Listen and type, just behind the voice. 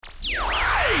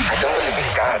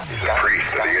God is a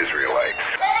priest of the Israelites.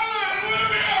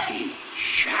 He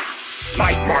shall.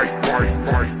 Might.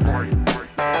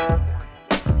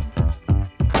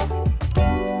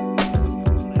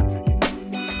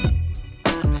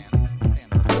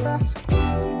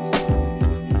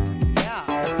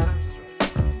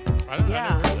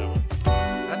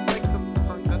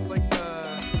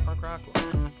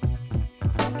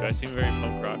 I seem very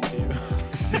punk rock to you.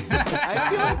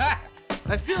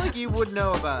 I feel like you would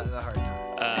know about the hard time.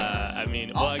 I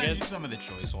mean, I'll I send you guess some of the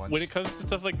choice ones. when it comes to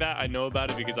stuff like that, I know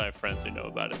about it because I have friends who know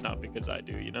about it, not because I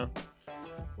do, you know?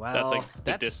 Well, That's like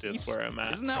the distance where I'm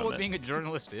at. Isn't that from what it. being a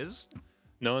journalist is?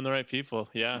 Knowing the right people,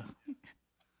 yeah.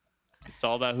 It's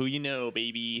all about who you know,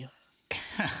 baby.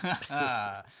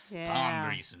 Palm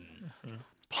greasing.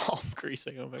 Palm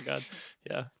greasing, oh my god.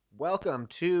 Yeah. welcome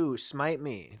to Smite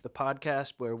Me, the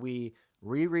podcast where we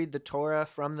reread the Torah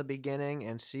from the beginning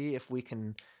and see if we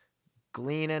can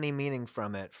glean any meaning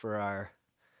from it for our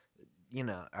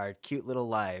cute little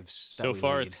lives. So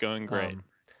far, it's going great.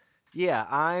 Yeah,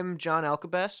 I'm John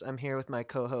Elkabess. I'm here with my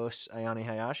co-hosts Ayani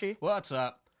Hayashi What's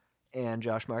up? and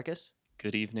Josh Marcus.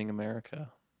 Good evening,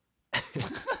 America.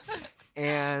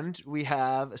 And we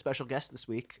have a special guest this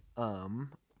week,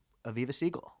 Aviva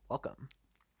Siegel. Welcome.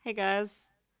 Hey guys.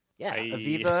 Yeah, Hi.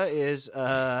 Aviva is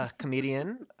a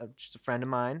comedian, just a friend of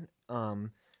mine.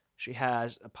 She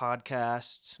has a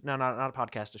podcast, not a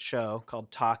podcast, a show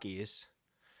called Talkies,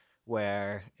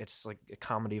 where it's like a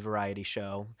comedy variety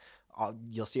show.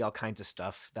 You'll see all kinds of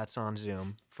stuff. That's on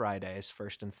Zoom Fridays,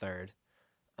 1st and 3rd.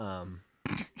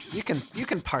 You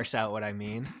can parse out what I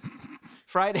mean.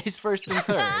 Fridays, 1st and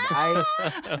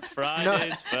 3rd.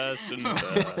 Fridays, first and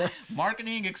third.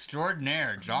 Marketing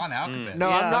extraordinaire, John Alcabez. No,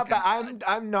 Yeah.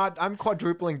 I'm not. I'm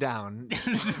quadrupling down.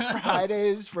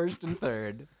 Fridays, 1st and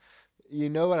 3rd. You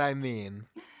know what I mean.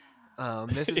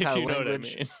 This is If how you know what I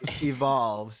language mean.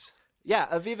 evolves. Yeah,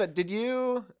 Aviva, did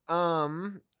you?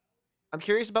 I'm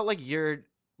curious about did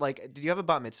you have a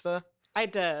bat mitzvah? I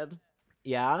did.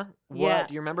 Yeah. Yeah.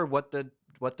 Do you remember what the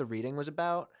reading was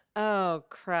about? Oh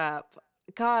crap.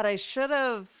 God, I should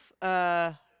have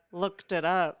looked it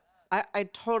up. I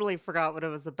totally forgot what it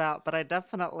was about, but I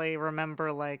definitely remember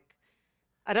I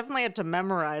definitely had to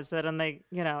memorize it, and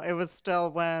it was still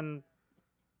when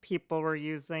people were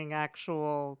using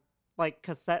actual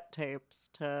cassette tapes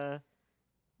to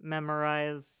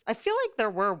memorize. I feel like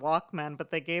there were Walkmen, but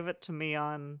they gave it to me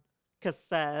on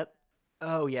cassette.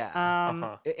 Oh yeah.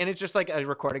 Uh-huh. And it's just like a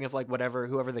recording of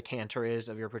whoever the cantor is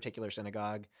of your particular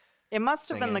synagogue. It must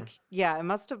have been Singing. it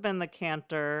must have been the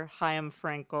cantor, Chaim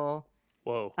Frankel.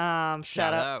 Whoa.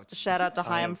 Shout out to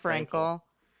Chaim Chaim Frankel.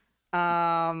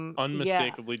 Yeah.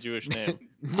 Unmistakably Jewish name.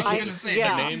 I was gonna say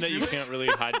yeah. A name that you can't really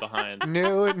hide behind.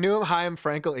 New Chaim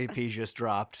Frankel EP just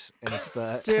dropped, and it's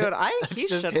the Dude, he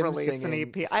just should him release singing.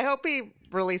 an EP. I hope he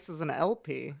releases an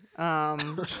LP,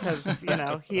 because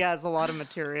he has a lot of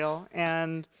material,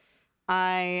 and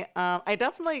I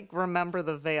definitely remember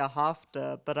the Vea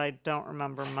Hafta, but I don't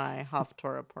remember my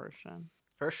Haftorah portion.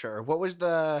 For sure. What was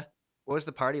the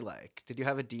party like? Did you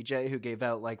have a DJ who gave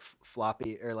out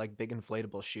floppy or big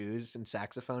inflatable shoes and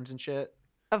saxophones and shit?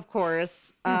 Of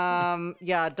course.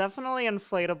 Yeah, definitely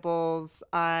inflatables.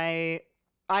 I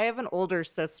have an older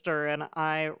sister, and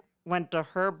I went to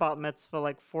her bat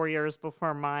mitzvah 4 years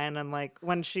before mine, and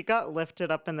when she got lifted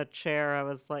up in the chair, I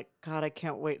was like, God, I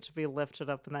can't wait to be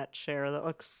lifted up in that chair. That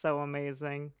looks so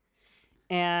amazing.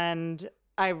 And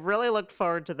I really looked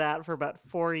forward to that for about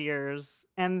 4 years.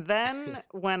 And then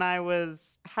when I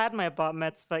had my bat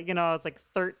mitzvah, I was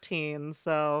 13,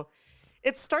 so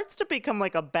it starts to become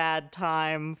a bad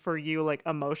time for you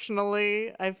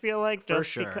emotionally, I feel like. For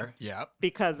just sure. Yeah.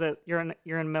 because you're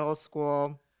in middle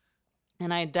school.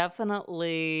 And I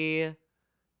definitely,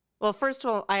 well, first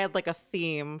of all, I had a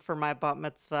theme for my bat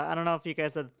mitzvah. I don't know if you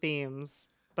guys had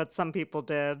themes, but some people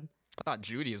did. I thought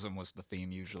Judaism was the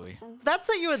theme usually. That's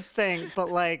what you would think, but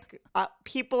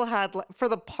people had for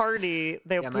the party,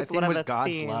 Yeah, my people theme would have was a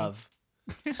God's theme. love.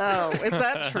 Oh, is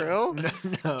that true?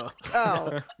 No.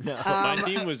 Oh, No. My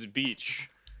theme was beach.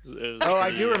 It was Oh, I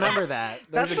pretty, do remember that.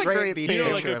 There's That's a a great great beach You know,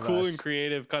 theme. like picture a of cool us. and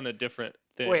creative, kind of different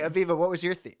thing. Wait, Aviva, what was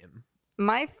your theme?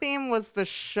 my theme was the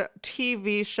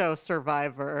TV show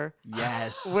Survivor,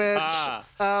 Yes.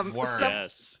 which Word.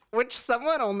 Yes. which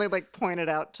someone only pointed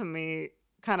out to me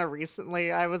kind of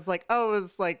recently. I was like, oh, it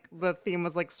was the theme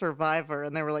was Survivor,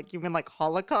 and they were like, you mean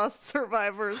Holocaust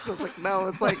survivors? I was like, no,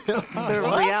 it's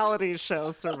the reality show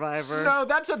Survivor. No,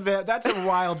 that's a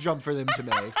wild jump for them to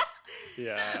make.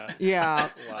 Yeah. Yeah.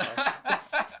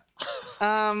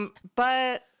 Wow.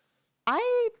 But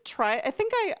I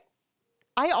think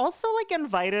I also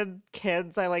invited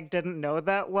kids I didn't know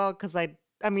that well, because I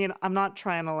I mean, I'm not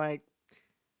trying to like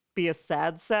be a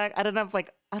sad sack. I don't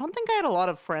think I had a lot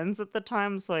of friends at the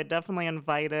time, so I definitely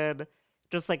invited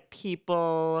just like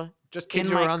people. Just kids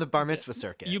in who my- were on the bar mitzvah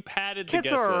circuit. You padded the Kids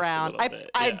guest were list around. a little bit.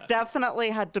 I yeah. definitely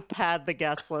had to pad the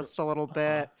guest list a little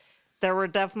bit. There were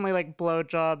definitely like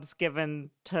blowjobs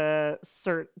given to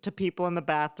people in the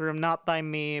bathroom, not by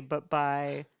me, but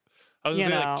by I was you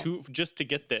gonna say, know. like just to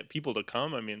get the people to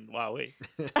come. I mean, wow, wait.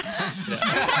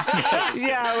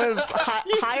 yeah, it was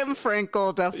Chaim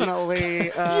Frankel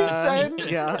definitely. send-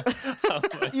 yeah, Oh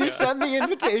my You God. send the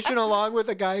invitation along with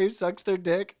a guy who sucks their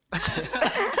dick.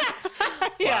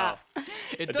 yeah, Wow.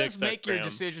 It A does dick suck make your gram.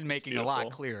 decision making It's a lot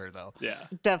beautiful. clearer, though. Yeah.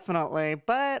 definitely.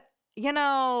 But you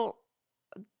know,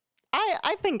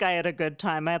 I think I had a good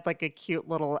time. I had like a cute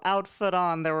little outfit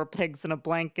on. There were pigs in a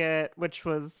blanket, which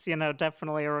was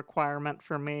definitely a requirement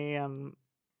for me, and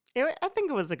I think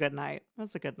it was a good night. It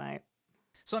was a good night.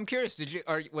 So I'm curious,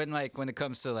 when it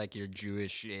comes to like your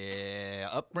Jewish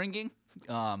upbringing,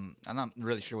 I'm not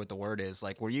really sure what the word is.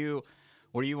 Like, were you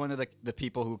one of the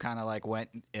people who kind of like went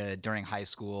during high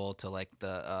school to like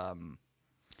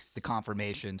the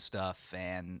confirmation stuff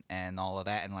and all of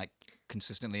that, and like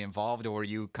consistently involved, or were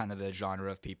you kind of the genre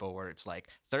of people where it's like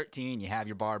 13, you have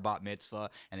your bat mitzvah,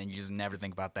 and then you just never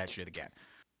think about that shit again?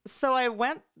 So I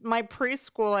went to like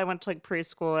preschool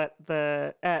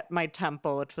at my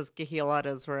temple, which was Gehilat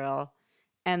Israel.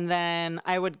 And then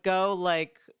I would go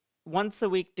like once a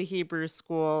week to Hebrew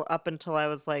school up until I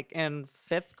was like in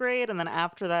 5th grade. And then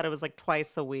after that, it was like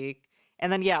twice a week.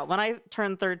 And then, yeah, when I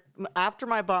turned after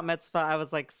my bat mitzvah, I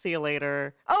was like, see you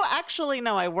later. Oh, actually,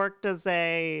 no, I worked as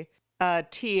a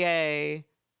TA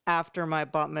after my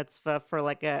bat mitzvah for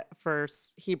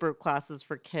Hebrew classes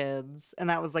for kids. And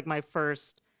that was like my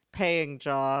first paying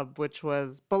job, which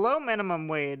was below minimum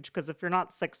wage, because if you're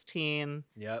not 16,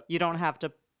 Yep. you don't have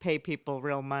to pay people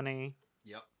real money.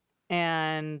 Yep.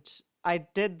 And I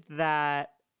did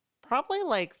that probably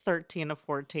like 13 to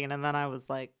 14, and then I was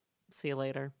like, see you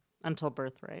later, until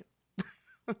birthright.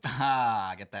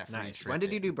 I get that free Nice. trip When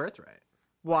did you in. do birthright?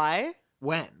 Why?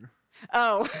 When?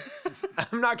 Oh,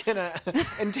 I'm not gonna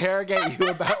interrogate you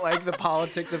about like the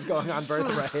politics of going on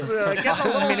birthright. getting a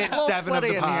little- Minute little 7 of sweaty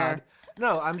the in pod. here.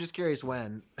 No, I'm just curious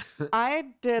when. I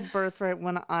did birthright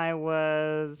when it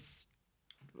was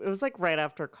like right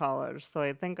after college, so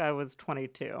I think I was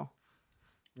 22.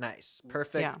 Nice.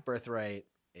 Perfect Yeah. birthright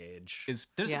age.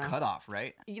 There's Yeah. a cutoff,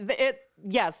 right?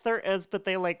 Yes, there is, but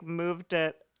they like moved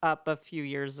it up a few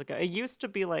years ago. It used to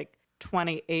be like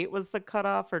 28 was the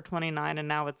cutoff, or 29, and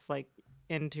now it's like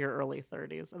into your early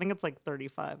 30s. I think it's like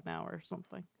 35 now or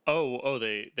something. Oh,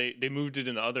 they moved it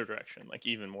in the other direction. Like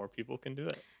even more people can do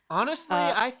it. Honestly,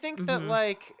 I think that mhm.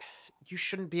 like you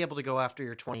shouldn't be able to go after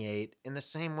your 28 in the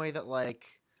same way that like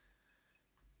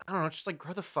I don't know, just like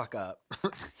grow the fuck up.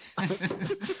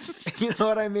 You know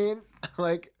what I mean?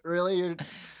 Like really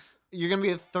you're going to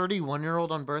be a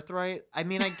 31-year-old on birthright? I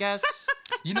mean, I guess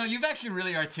You know, you've actually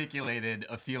really articulated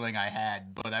a feeling I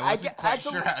had, but I wasn't quite that's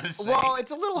a- sure how to say. Well,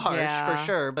 it's a little harsh Yeah. for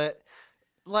sure, but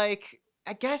like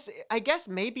I guess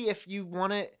maybe if you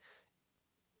want to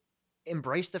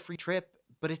embrace the free trip,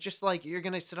 but it's just like you're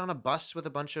gonna sit on a bus with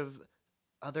a bunch of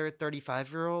other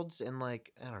 35-year-olds and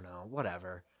like I don't know,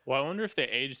 whatever. Well, I wonder if they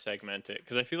age segment it,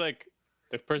 because I feel like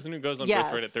the person who goes on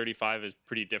birthright at Yes. 35 is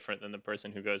pretty different than the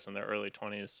person who goes in their early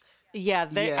 20s. Yeah,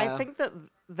 Yeah. I think that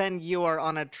then you are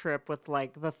on a trip with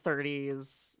like the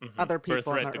 30s, other people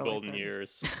Birthright, in the their early golden 30s.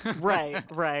 years,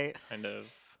 Right. kind of.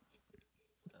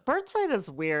 Birthright is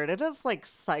weird. It is like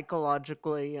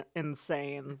psychologically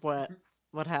insane what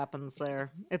happens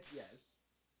there.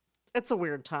 It's a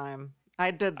weird time.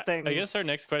 I did things. I guess our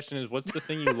next question is, what's the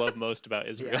thing you love most about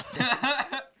Israel?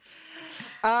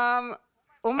 Well,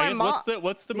 I my guess mom.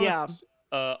 what's the yeah. most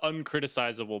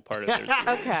uncriticizable part of Israel?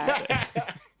 Okay.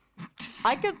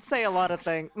 I could say a lot of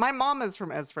things. My mom is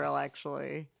from Israel,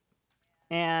 actually,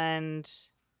 and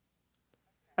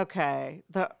okay,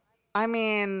 the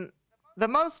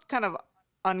most kind of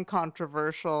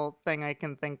uncontroversial thing I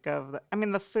can think of. I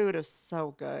mean, the food is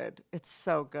so good. It's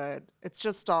so good. It's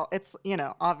just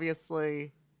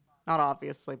obviously, not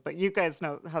obviously, but you guys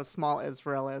know how small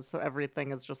Israel is, so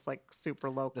everything is just like super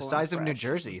local. The and size of New fresh.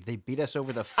 Jersey. They beat us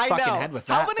over the I fucking know. head with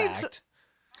How that many fact.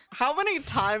 How many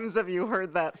times have you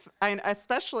heard that?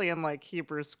 Especially in like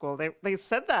Hebrew school, they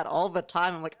said that all the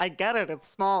time. I'm like, I get it. It's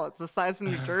small. It's the size of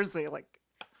New Jersey. Like,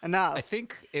 enough. I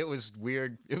think it was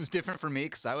weird. It was different for me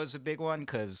because I was a big one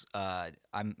because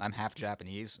I'm half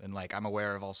Japanese and like I'm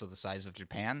aware of also the size of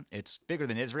Japan. It's bigger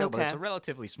than Israel, but it's a Okay.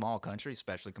 relatively small country,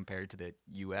 especially compared to the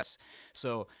U.S.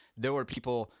 So there were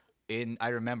people I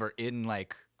remember in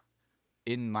like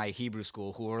in my Hebrew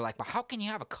school who were like, "But how can you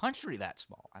have a country that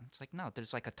small?" I'm just like, "No,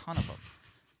 there's like a ton of them."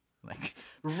 Like,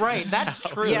 Right, that's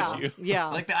true. Yeah, you? yeah.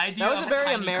 like the idea That was of a very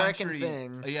tiny American country,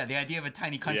 thing. Yeah, the idea of a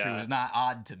tiny country Yeah. was not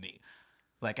odd to me.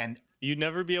 Like, and You'd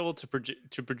never be able to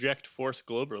project force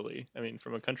globally. I mean,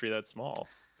 from a country that small,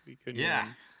 we couldn't. yeah,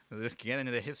 let's get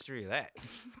into the history of that.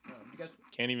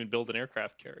 Can't even build an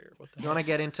aircraft carrier. What the You want to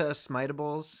get into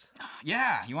smitables?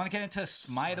 Yeah, you want to get into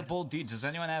smiteable dude? Does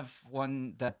anyone have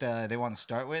one that they want to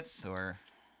start with, or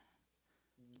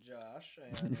Josh.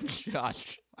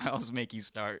 Josh? I always make you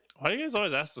start. Why do you guys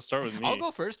always ask to start with me? I'll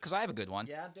go first because I have a good one.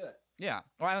 Yeah, do it. Yeah.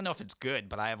 Well, I don't know if it's good,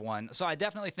 but I have one. So I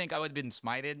definitely think I would have been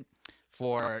smited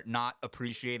for not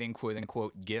appreciating quote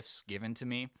unquote gifts given to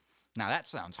me. Now that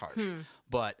sounds harsh,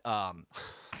 but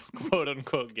quote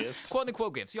unquote gifts. quote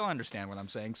unquote gifts. You'll understand what I'm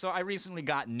saying. So I recently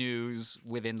got news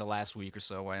within the last week or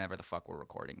so, whenever the fuck we're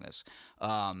recording this,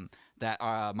 that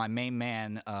my main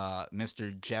man,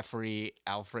 Mr. Jeffrey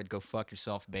Alfred Go Fuck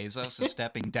Yourself Bezos, is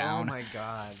stepping Oh down my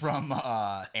god. from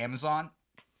Amazon.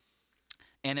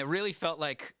 And it really felt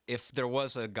like if there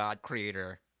was a God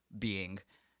creator being,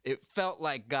 it felt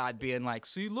like God being like,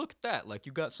 see, look at that. Like,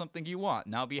 you got something you want.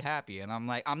 Now be happy. And I'm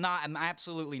like, I'm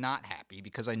absolutely not happy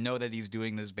because I know that he's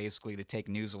doing this basically to take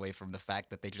news away from the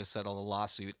fact that they just settled a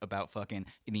lawsuit about fucking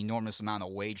an enormous amount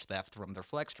of wage theft from their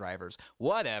flex drivers.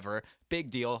 Whatever.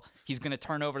 Big deal. He's going to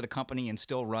turn over the company and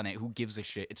still run it. Who gives a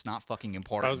shit? It's not fucking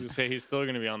important. I was gonna say he's still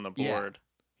gonna be on the Yeah. board.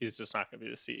 He's just not gonna be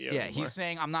the CEO. Yeah, anymore. he's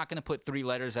saying, I'm not going to put 3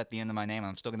 letters at the end of my name.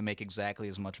 I'm still going to make exactly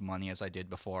as much money as I did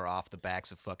before off the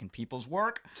backs of fucking people's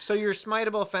work. So your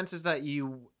smiteable offense is that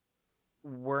you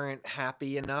weren't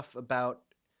happy enough about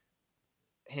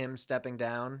him stepping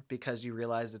down because you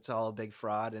realize it's all a big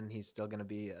fraud and he's still going to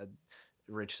be a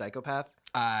rich psychopath?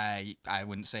 I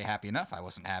wouldn't say happy enough. I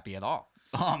wasn't happy at all.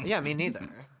 Yeah, me neither.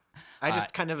 I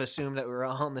just kind of assumed that we were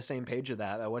all on the same page of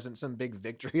that. That wasn't some big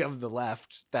victory of the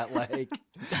left that like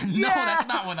No, that's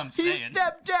not what I'm saying. he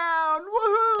stepped down.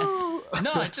 Woohoo!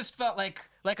 No, it just felt like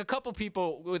a couple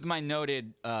people with my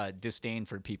noted disdain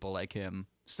for people like him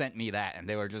sent me that, and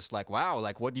they were just like, wow,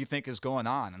 like, what do you think is going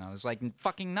on? And I was like,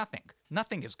 fucking nothing.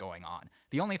 Nothing is going on.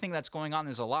 The only thing that's going on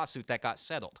is a lawsuit that got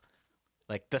settled.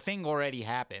 Like, the thing already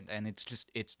happened, and it's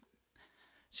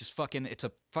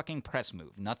a fucking press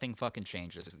move. Nothing fucking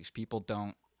changes. These people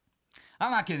don't.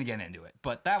 I'm not gonna get into it,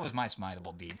 but that was my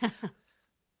smiteable deed.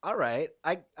 All right.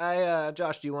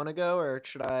 Josh, do you want to go or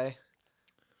should I?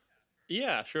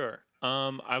 Yeah, sure.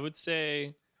 I would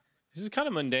say this is kind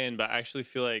of mundane, but I actually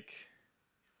feel like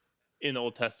in the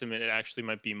Old Testament, it actually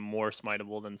might be more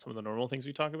smiteable than some of the normal things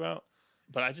we talk about.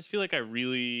 But I just feel like I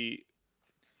write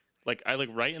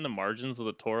in the margins of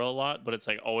the Torah a lot, but it's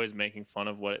like always making fun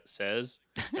of what it says.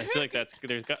 I feel like there's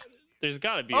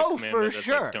got to be a Oh, commandment for that's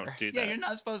sure. like, don't do that. Yeah, you're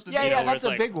not supposed to. Yeah, do yeah, that. where that's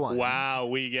it's a big one. Wow,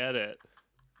 we get it,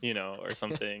 or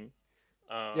something.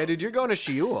 Yeah, dude, you're going to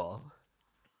Sheol.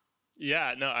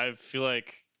 Yeah, no, I feel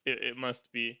like it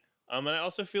must be. And I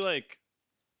also feel like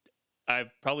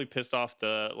I've probably pissed off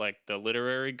the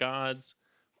literary gods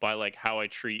by like how I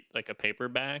treat like a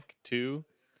paperback too.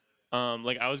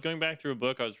 Like I was going back through a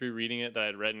book, I was rereading it that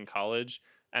I'd read in college,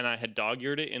 and I had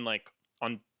dog-eared it in like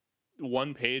on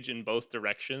one page in both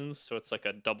directions. So it's like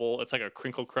it's like a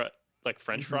crinkle cut like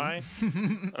French fry.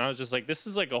 And I was just like, this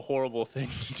is like a horrible thing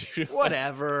to do.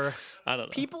 Whatever. I don't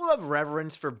know. People have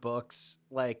reverence for books,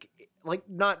 like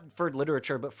not for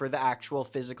literature, but for the actual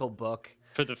physical book.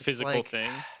 For the physical like,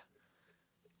 thing.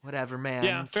 Whatever, man.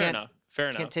 Yeah, fair Can't- enough. Fair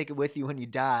enough. Can't take it with you when you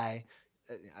die.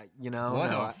 You know?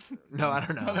 What No, a- no, I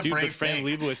don't know. What a Dude, but brave Fran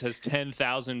thing. Lebowitz has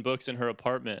 10,000 books in her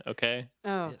apartment, okay?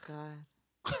 Oh god.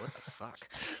 What the fuck?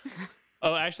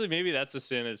 Oh, actually, maybe that's a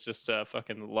sin. It's just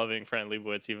fucking loving Fran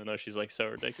Lebowitz, even though she's like so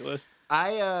ridiculous.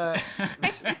 I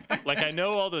Like, I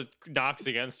know all the knocks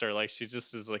against her. Like, she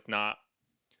just is like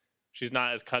she's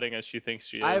not as cutting as she thinks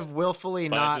she is. I've willfully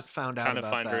but I not just found out kind of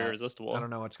about find her that. irresistible. I don't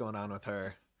know what's going on with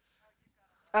her.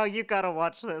 Oh, you gotta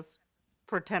watch this.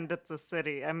 Pretend it's a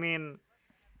city. I mean,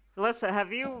 listen,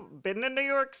 have you been to New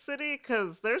York City?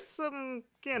 Because there's some,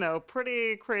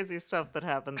 pretty crazy stuff that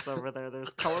happens over there.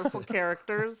 There's colorful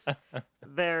characters.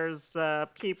 There's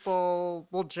people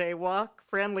will jaywalk.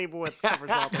 Fran Lebowitz covers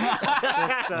all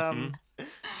this stuff.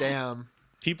 Just, Damn.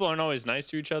 People aren't always nice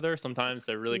to each other. Sometimes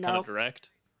they're really kind of Nope. direct.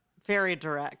 very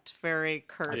direct, very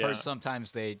curt. I've Yeah. heard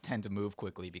sometimes they tend to move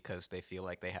quickly because they feel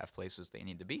like they have places they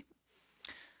need to be.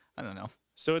 I don't know.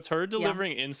 So it's her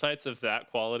delivering insights of that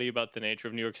quality about the nature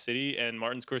of New York City, and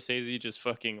Martin Scorsese just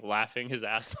fucking laughing his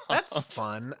ass off. That's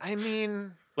fun. I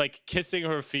mean, Like kissing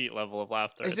her feet level of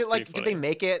laughter. is It's it like, pretty did they funny.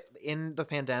 make it in the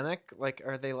pandemic? Like,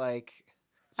 are they like,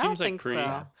 I don't Seems like think pre. so.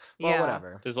 well, Yeah.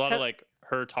 whatever. There's a lot of Cut- like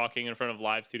her talking in front of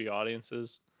live studio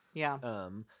audiences. Yeah.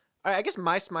 All right, I guess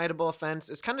my smiteable offense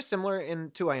is kind of similar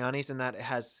to Ayani's in that it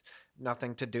has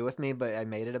nothing to do with me, but I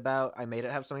made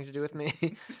it have something to do with me.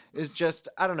 Is just,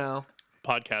 I don't know,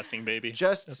 Podcasting, baby. That's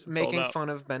just what it's all making about. fun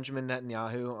of Benjamin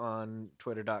Netanyahu on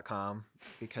twitter.com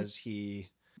because he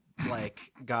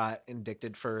like got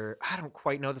indicted for, I don't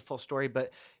quite know the full story,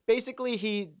 but basically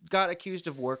he got accused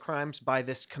of war crimes by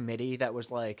this committee that was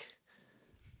like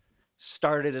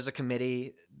started as a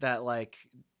committee that like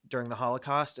during the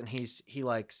Holocaust, and he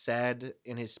like said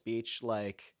in his speech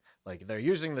like they're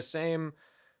using the same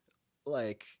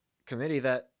like committee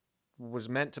that was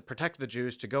meant to protect the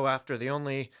Jews to go after the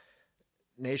only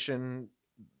nation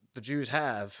the Jews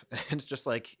have. And it's just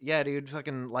like, yeah, dude,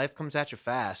 fucking life comes at you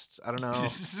fast. I don't know.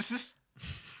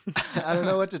 I don't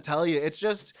know what to tell you. It's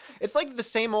like the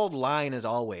same old line as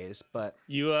always, but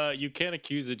You can't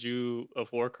accuse a Jew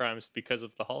of war crimes because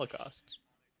of the Holocaust.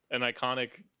 An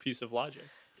iconic piece of logic.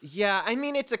 yeah, I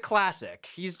mean, it's a classic.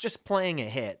 He's just playing a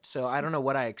hit, so I don't know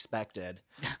what I expected.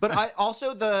 But I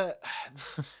also the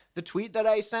tweet that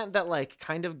I sent that like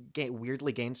kind of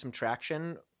weirdly gained some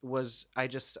traction was I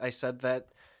said that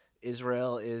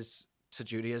Israel is to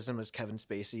Judaism as Kevin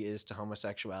Spacey is to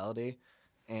homosexuality,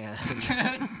 and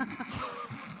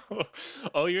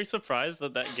Oh, you're surprised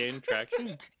that gained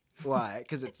traction? why?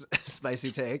 Because it's a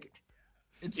spicy take.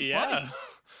 It's Yeah. funny.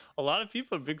 A lot of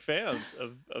people are big fans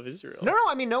of Israel. No,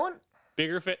 I mean, no one.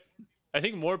 I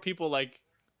think more people like,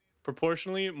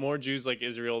 proportionally, more Jews like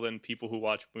Israel than people who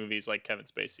watch movies like Kevin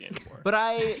Spacey anymore. But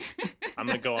I'm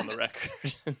going to go on the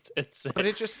record and say. But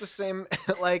it's just the same,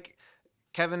 like,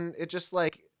 Kevin, it's just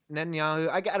like Netanyahu.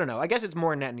 I don't know. I guess it's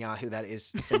more Netanyahu that is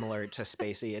similar to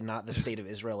Spacey and not the state of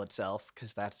Israel itself,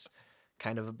 because that's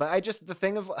kind of. But the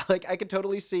thing of, like, I could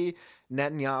totally see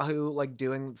Netanyahu, like,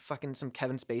 doing fucking some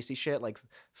Kevin Spacey shit, like,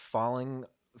 falling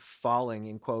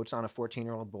in quotes on a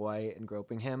 14-year-old boy and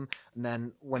groping him. And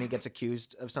then when he gets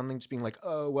accused of something, just being like,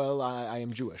 oh, well, I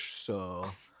am Jewish, so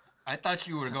I thought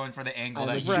you were going for the angle I'm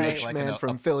a that you make Jewish like man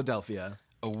from Philadelphia.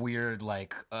 a weird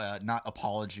like not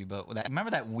apology, but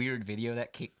remember that weird video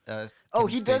that Oh, Kevin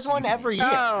he does Spacey- one every year.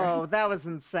 Oh, that was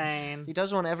insane. He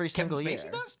does one every Kevin single Spacey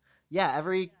year. does? Yeah,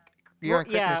 every year on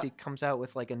Well, yeah. Christmas he comes out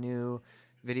with like a new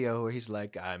video where he's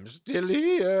like, "I'm still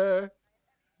here."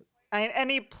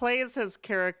 And he plays his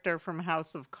character from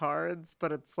House of Cards,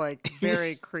 but it's like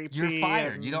very creepy. You're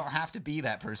fired. and- You don't have to be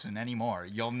that person anymore.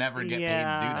 You'll never get paid to do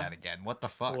Yeah. that again. What the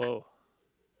fuck? Whoa,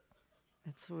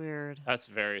 It's weird. that's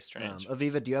very strange.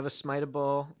 Aviva, do you have a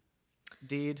smiteable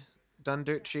deed done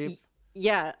dirt cheap?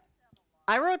 Yeah,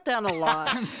 I wrote down a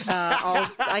lot.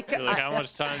 You're like, how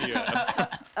much time do you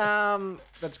have?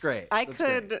 That's great. I That's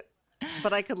could, great.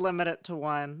 but I could limit it to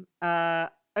one.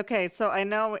 Okay, so I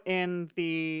know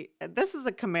this is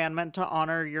a commandment to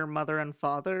honor your mother and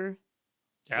father.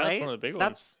 Yeah, right? that's one of the big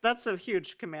ones. That's a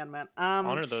huge commandment.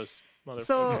 Honor those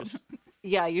so- motherfuckers.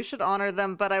 Yeah, you should honor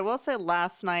them. But I will say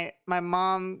last night, my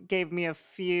mom gave me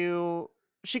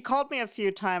she called me a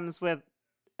few times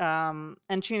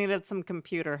and she needed some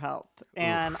computer help.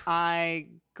 And I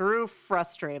grew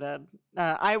frustrated.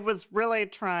 I was really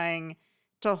trying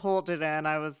to hold it in.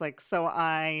 I was like,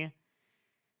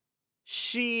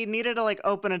 she needed to like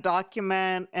open a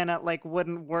document and it like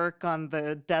wouldn't work on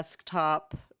the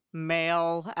desktop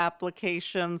mail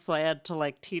application. So I had to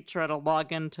like teach her how to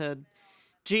log into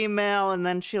Gmail, and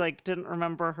then she like didn't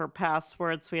remember her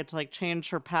password, so we had to like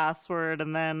change her password,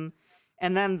 and then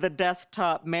the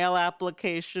desktop mail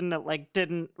application that like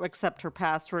didn't accept her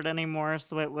password anymore,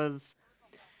 so it was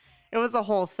a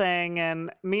whole thing.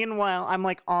 And meanwhile, I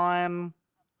was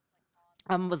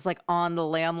like on the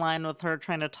landline with her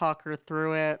trying to talk her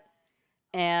through it,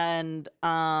 and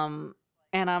I'm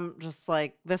just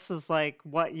like, this is like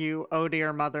what you owe to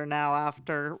your mother now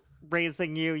after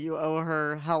raising you owe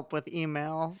her help with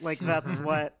email. Like that's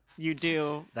what you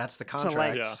do. That's the like-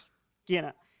 contract. Yeah. You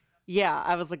know. Yeah,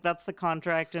 I was like, that's the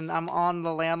contract, and I'm on the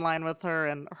landline with her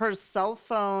and her cell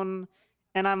phone,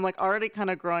 and I'm like already kind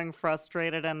of growing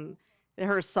frustrated, and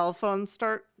her cell phone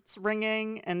starts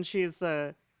ringing, and she's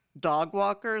a dog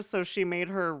walker, so she made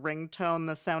her ringtone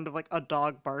the sound of like a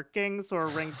dog barking, so her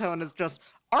ringtone is just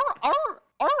arr, arr,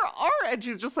 arr, arr, and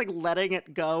she's just like letting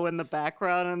it go in the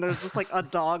background, and there's just like a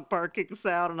dog barking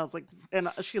sound, and I was like, and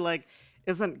she like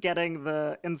isn't getting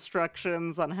the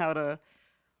instructions on how to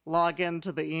log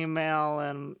into the email,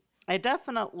 and I got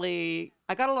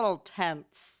a little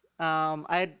tense.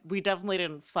 We definitely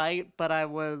didn't fight, but I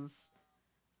was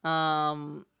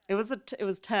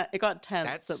it got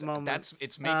tense at moments.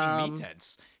 It's making me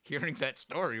tense hearing that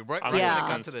story. Right when Yeah. it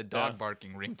got to the dog Yeah.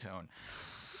 barking ringtone.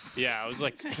 Yeah, I was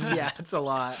like, Yeah, it's a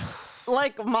lot.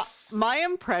 Like my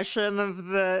impression of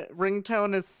the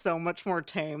ringtone is so much more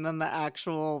tame than the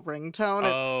actual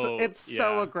ringtone. It's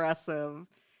so yeah. aggressive.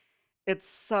 It's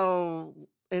so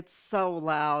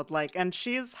loud. Like, and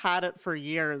she's had it for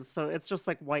years, so it's just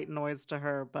like white noise to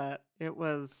her. But it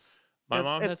was. My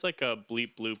mom has like a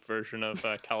bleep bloop version of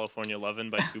California Lovin'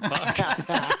 by Tupac.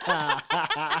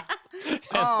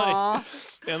 Aw.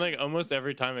 and like almost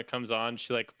every time it comes on,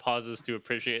 she like pauses to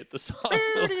appreciate the song.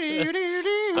 She's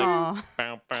like, Aw.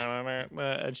 "Bow, bow, bow, bow,"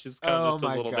 and she's kind of Oh just a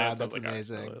my little God, dance. I that's was like, "Ah,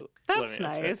 amazing. let That's me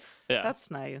answer it." nice. Yeah.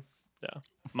 That's nice. Yeah,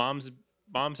 moms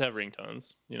have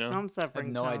ringtones. You know, Mom's have I have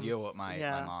no idea ringtones. what my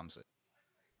Yeah. mom's is.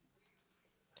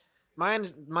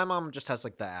 My mom just has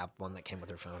like the app one that came with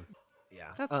her phone.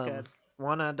 Yeah, That's good.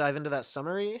 Wanna dive into that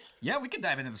summary? Yeah, we could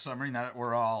dive into the summary now that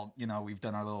we're all, we've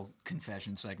done our little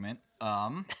confession segment.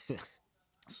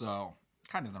 So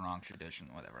kind of the wrong tradition,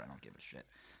 whatever. I don't give a shit.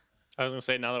 I was gonna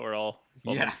say now that we're all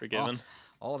forgiven.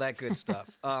 All that good stuff.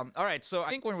 All right, so I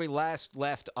think when we last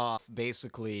left off,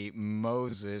 basically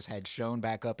Moses had shown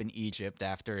back up in Egypt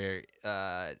after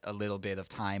a little bit of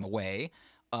time away,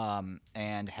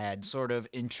 and had sort of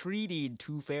entreated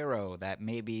to Pharaoh that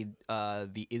maybe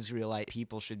the Israelite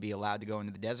people should be allowed to go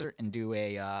into the desert and do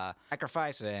a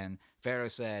sacrifice, and Pharaoh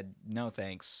said, no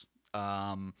thanks.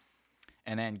 And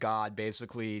then God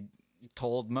basically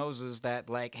told Moses that,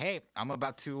 like, hey, I'm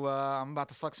about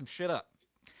to fuck some shit up.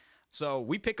 So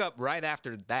we pick up right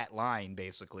after that line,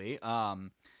 basically,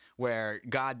 where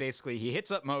God basically, he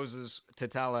hits up Moses to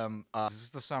tell him, this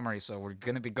is the summary, so we're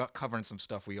going to be covering some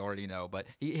stuff we already know, but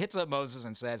he hits up Moses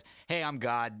and says, hey, I'm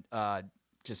God,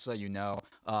 just so you know,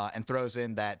 and throws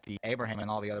in that the Abraham and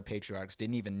all the other patriarchs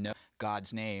didn't even know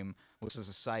God's name, which, as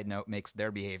a side note, makes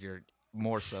their behavior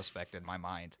more suspect in my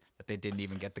mind, that they didn't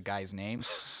even get the guy's name.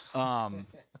 And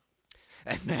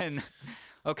then...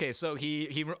 Okay, so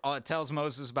he tells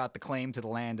Moses about the claim to the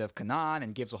land of Canaan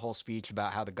and gives a whole speech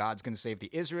about how the God's going to save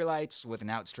the Israelites with an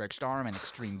outstretched arm and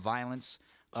extreme violence.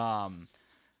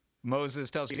 Moses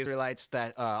tells the Israelites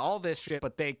that all this shit,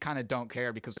 but they kind of don't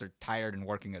care because they're tired and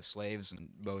working as slaves. And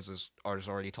Moses has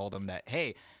already told them that,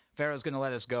 hey, Pharaoh's going to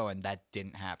let us go, and that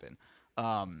didn't happen.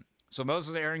 So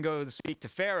Moses and Aaron go to speak to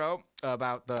Pharaoh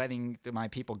about the letting my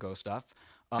people go stuff.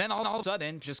 Then all of a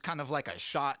sudden, just kind of like a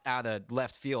shot out of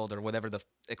left field or whatever the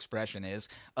expression is,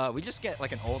 we just get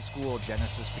like an old school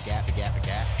Genesis begat, begat,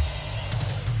 begat.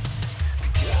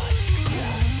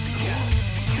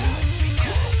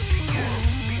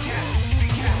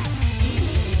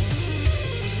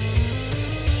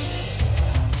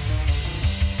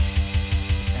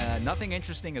 Nothing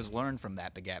interesting is learned from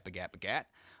that begat, begat, begat.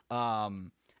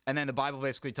 And then the Bible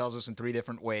basically tells us in 3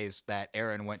 different ways that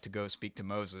Aaron went to go speak to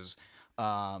Moses.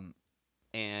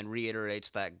 And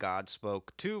reiterates that God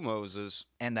spoke to Moses.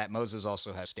 And that Moses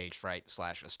also has stage fright /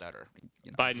 a stutter.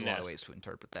 There's a lot of Biden-esque. ways to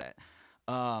interpret that.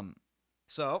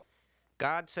 So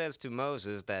God says to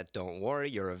Moses that, don't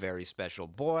worry, you're a very special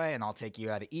boy, And I'll take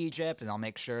you out of Egypt, and I'll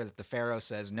make sure that the Pharaoh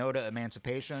says no to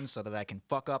emancipation so that I can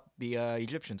fuck up the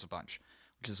Egyptians a bunch,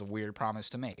 which is a weird promise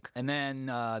to make. And then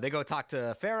they go talk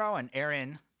to Pharaoh, and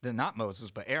Aaron... Not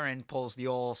Moses, but Aaron pulls the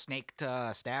old snake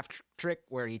staff trick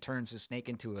where he turns his snake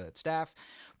into a staff.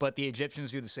 But the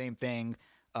Egyptians do the same thing.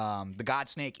 The god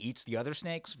snake eats the other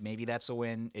snakes. Maybe that's a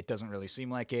win. It doesn't really seem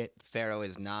like it. Pharaoh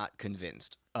is not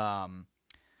convinced.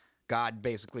 God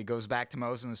basically goes back to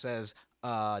Moses and says,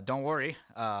 don't worry.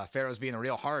 Pharaoh's being a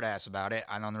real hard ass about it.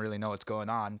 I don't really know what's going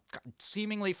on.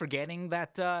 Seemingly forgetting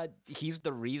that he's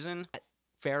the reason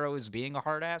Pharaoh is being a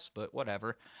hard ass, but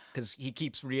whatever. Because he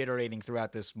keeps reiterating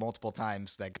throughout this multiple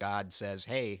times that God says,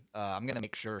 hey, I'm going to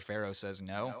make sure Pharaoh says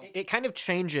no. It kind of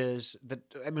changes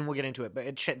we'll get into it, but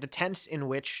the tense in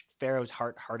which Pharaoh's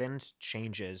heart hardens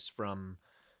changes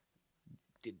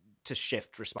to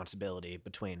shift responsibility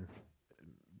between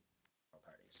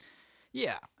parties.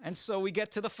 Yeah, and so we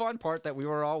get to the fun part that we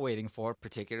were all waiting for.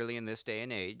 Particularly in this day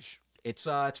and age. It's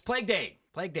Plague Day.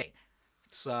 Plague Day.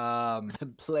 It's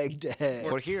Plague Day.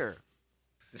 We're here.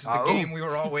 This is the game we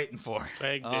were all waiting for.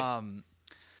 Plague Day.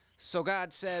 So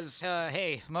God says,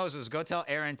 hey, Moses, go tell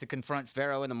Aaron to confront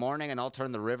Pharaoh in the morning, and I'll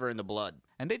turn the river into blood.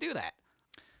 And they do that.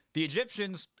 The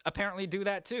Egyptians apparently do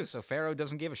that too, so Pharaoh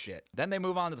doesn't give a shit. Then they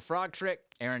move on to the frog trick.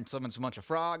 Aaron summons a bunch of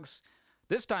frogs.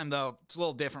 This time, though, it's a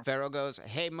little different. Pharaoh goes,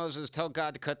 hey, Moses, tell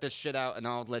God to cut this shit out, and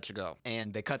I'll let you go.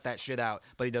 And they cut that shit out,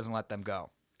 but he doesn't let them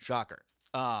go. Shocker.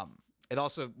 It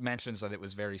also mentions that it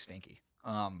was very stinky.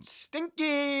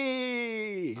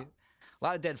 Stinky. A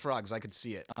lot of dead frogs. I could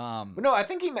see it. No, I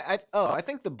think I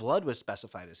think the blood was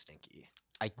specified as stinky.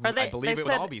 I They believe it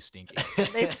would said- all be stinky.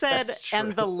 They said, That's and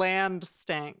true. the land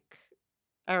stank.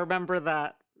 I remember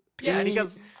that. Yeah,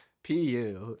 because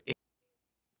Pu.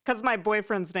 Because my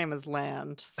boyfriend's name is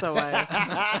Land, so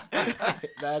I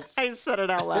That's I said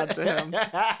it out loud to him.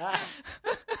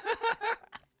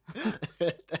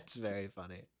 that's very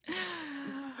funny.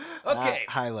 Okay.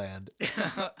 Highland.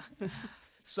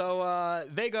 So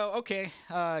they go, okay,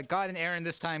 God and Aaron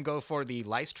this time go for the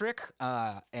lice trick.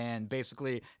 And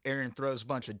basically, Aaron throws a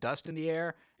bunch of dust in the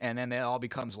air, and then it all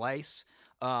becomes lice.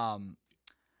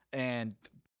 And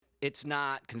It's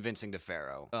not convincing to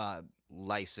Pharaoh.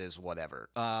 Lices, whatever.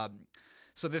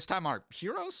 so this time our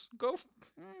heroes go,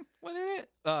 what is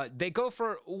it? They go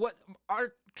for what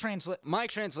our My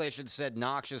translation said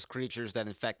noxious creatures that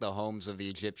infect the homes of the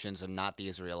Egyptians and not the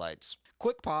Israelites.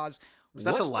 quick pause. Was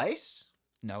that the What's lice?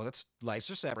 No, that's lice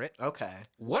are separate. Okay.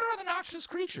 What are the noxious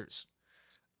creatures?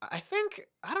 I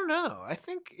don't know. I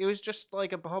think it was just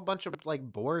like a whole bunch of like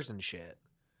boars and shit.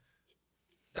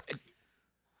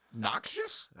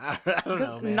 Noxious? I don't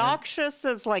know, man. Noxious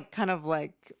is like kind of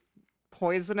like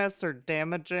poisonous or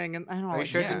damaging, and I don't know. Are you like,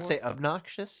 sure it yeah. didn't say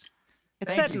obnoxious? It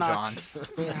Thank said you, John.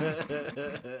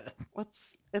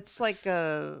 It's like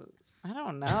a I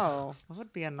don't know. What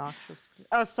would be a noxious?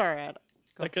 Oh, sorry.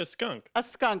 Like a skunk. A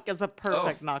skunk is a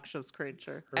perfect Oh. noxious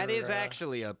creature. That is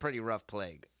actually a pretty rough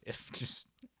plague. If just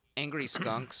Angry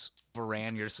skunks.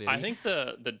 overran your city. I think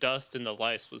the dust and the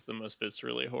lice was the most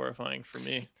viscerally horrifying for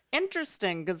me.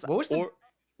 Interesting, because What was the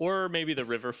Or maybe the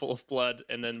river full of blood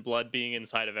and then blood being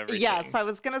inside of everything. yes, I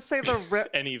was gonna say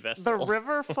Any the vessel.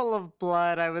 river full of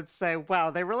blood. I would say, wow,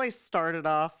 they really started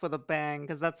off with a bang,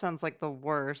 because that sounds like the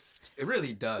worst. it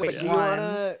really does. Wait, Yeah. do you One.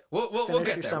 wanna We'll finish get your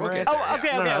there. We'll summary? get Oh, there. yeah.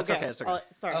 okay, No, okay, no, it's okay. okay, it's okay.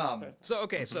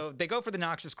 Sorry. So they go for the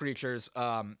noxious creatures,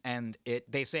 and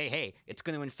they say, hey, It's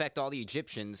going to infect all the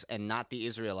Egyptians and not the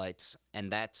Israelites,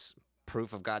 and that's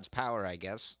proof of God's power, I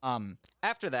guess.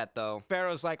 After that, though,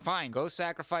 Pharaoh's like, fine, go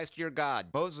sacrifice to your God.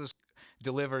 Moses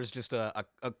delivers just a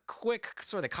quick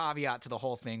sort of caveat to the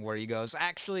whole thing where he goes,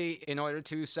 actually, In order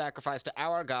to sacrifice to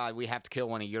our God, we have to kill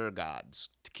one of your gods.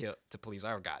 to please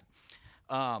our God.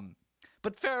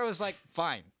 But Pharaoh's like,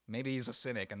 fine. Maybe he's a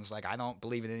cynic and is like, I don't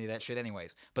believe in any of that shit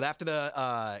anyways. But after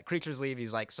the creatures leave,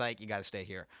 he's like, psych, you got to stay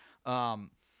here.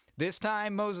 This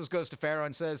time, Moses goes to Pharaoh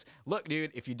and says, look,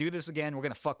 dude, if you do this again, we're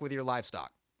going to fuck with your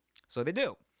livestock. So they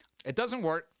do. It doesn't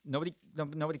work.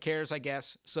 Nobody cares, I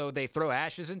guess. So they throw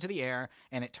ashes into the air,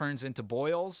 and it turns into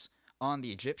boils on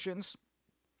the Egyptians.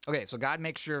 Okay, so God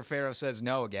makes sure Pharaoh says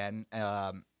no again,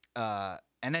 and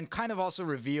then kind of also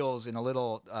reveals in a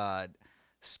little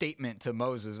statement to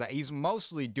Moses that he's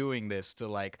mostly doing this to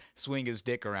like swing his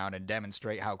dick around and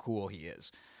demonstrate how cool he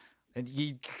is. And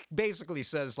he basically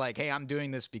says like, hey, I'm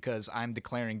doing this because I'm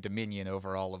declaring dominion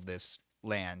over all of this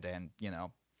land, and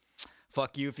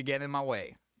fuck you if you get in my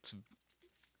way. It's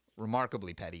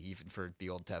remarkably petty, even for the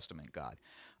Old Testament God.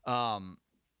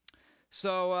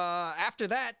 So after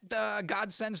that,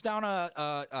 God sends down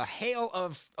a hail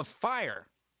of fire.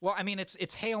 Well, I mean,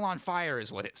 it's hail on fire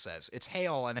is what it says. It's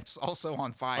hail, and it's also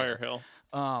on fire. Fire Hill.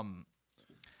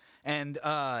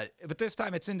 But this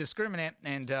time it's indiscriminate,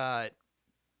 and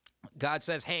God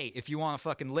says, hey, if you want to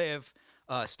fucking live,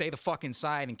 stay the fuck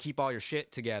inside and keep all your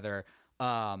shit together.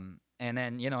 And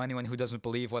then, anyone who doesn't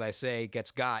believe what I say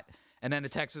gets got. And then the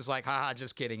text is like, haha,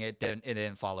 just kidding. It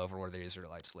didn't fall over where the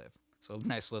Israelites live. So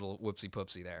nice little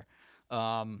whoopsie-poopsie there.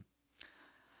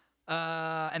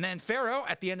 And then Pharaoh,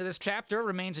 at the end of this chapter,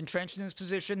 remains entrenched in his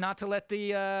position not to let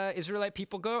the Israelite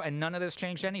people go, and none of this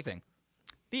changed anything.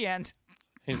 The end.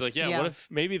 He's like, yeah, Yeah. what if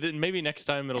maybe next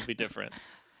time it'll be different.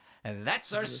 And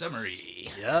that's our summary.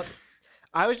 Yep.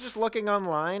 I was just looking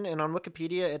online, and on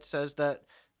Wikipedia it says that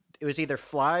it was either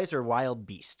flies or wild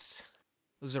beasts.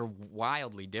 Those are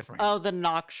wildly different. Oh, the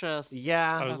noxious. I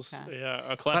Yeah, was Okay. yeah, a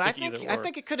but classic either I or.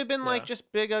 think it could have been like Yeah.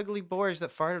 just big ugly boars that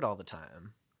farted all the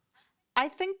time. I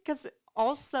think because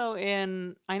also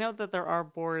I know that there are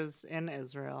boars in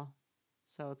Israel,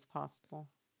 so it's possible.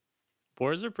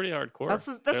 Boars are pretty hardcore. This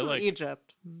is They're like,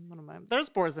 Egypt. What am I? There's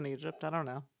boars in Egypt. I don't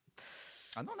know.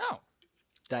 I don't know.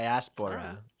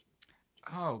 Diaspora,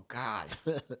 Oh, God.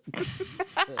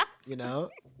 you know?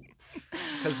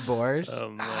 Because boars.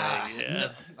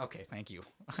 yeah. Okay, thank you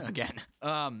again.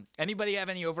 Anybody have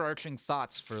any overarching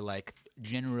thoughts for like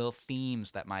general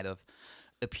themes that might have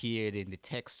appeared in the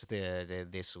text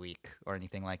this week or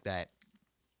anything like that?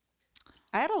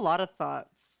 I had a lot of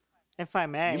thoughts, if I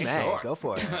may. you may sure. go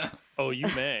for it. Oh, you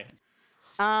may.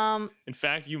 Um. In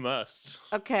fact, you must.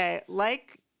 Okay.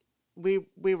 Like we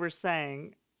were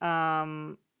saying,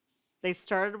 they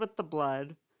started with the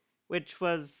blood, which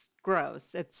was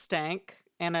gross. It stank,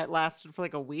 and it lasted for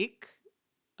like a week.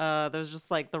 There was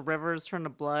just like the rivers turned to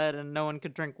blood, and no one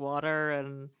could drink water,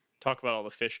 and talk about all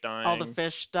the fish dying. All the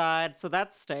fish died, so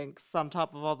that stinks on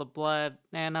top of all the blood.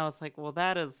 And I was like, well,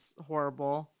 that is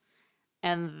horrible.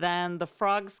 And then the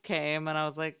frogs came, and I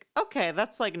was like, okay,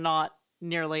 that's like not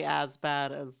nearly as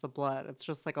bad as the blood. It's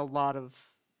just like a lot of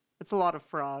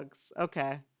frogs.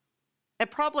 Okay. It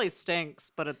probably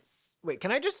stinks, but it's Wait,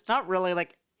 can I just? not really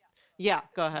like, yeah,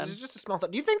 go ahead. This is just a small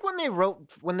thought. Do you think when they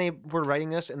were writing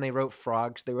this and they wrote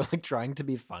frogs, they were like trying to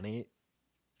be funny?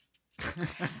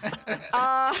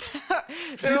 Uh,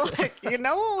 they're like, you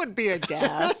know what would be a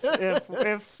gas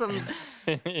if some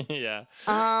Yeah.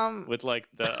 um With like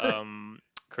the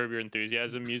Curb Your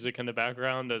Enthusiasm music in the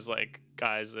background as like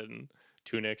guys in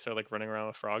tunics are like running around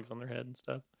with frogs on their head and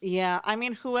stuff. yeah, I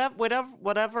mean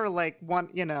whatever like one,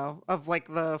 of like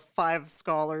the 5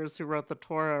 scholars who wrote the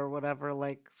Torah or whatever,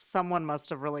 like someone must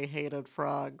have really hated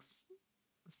frogs.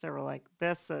 'Cause they were like,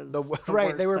 this is the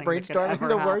Right, they worst were thing that could brainstorming ever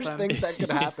the worst happen. things that could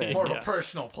happen. More of Yeah. a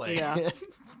personal play. Yeah.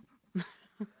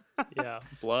 Yeah.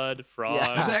 Blood, frogs.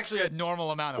 There's actually a normal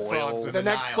amount of frogs in Boils. The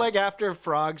next Nile. plague after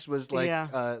frogs was like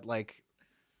Yeah. like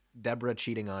Deborah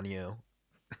cheating on you.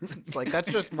 It's like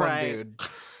that's just one Right.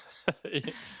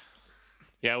 dude.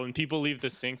 Yeah, when people leave the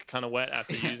sink kind of wet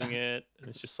after using it, and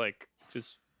it's just like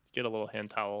just get a little hand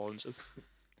towel and just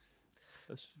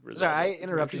resolve Sorry, I it.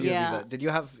 interrupted you. Yeah. Viva. Did you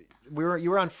have? You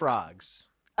were on frogs.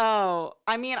 Oh,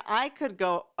 I mean, I could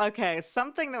go. Okay,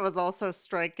 something that was also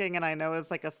striking, and I know is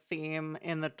like a theme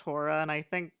in the Torah, and I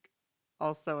think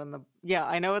also in the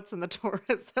I know it's in the Torah,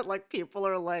 is that like people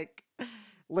are like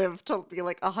live to be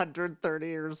like 130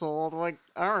 years old. Like,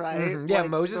 all right, Mhm. Yeah, like,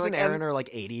 Moses like, and Aaron are like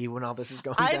 80 when all this is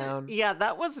going down. Yeah,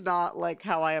 that was not like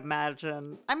how I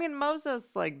imagine. I mean,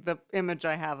 Moses, like the image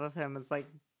I have of him is like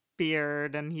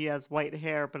beard and he has white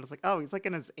hair, but it's like, oh, he's like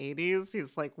in his 80s.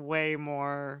 He's like way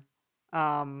more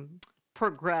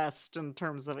progressed in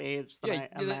terms of age than Yeah,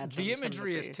 I imagine. the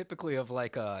imagery is typically of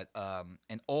like a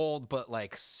an old but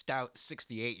like stout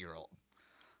 68-year-old.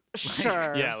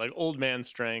 sure. Yeah, like old man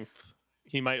strength.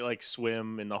 He might like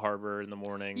swim in the harbor in the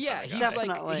morning. Yeah, kinda he's guy. like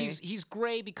Definitely. he's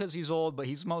gray because he's old, but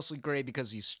he's mostly gray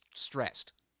because he's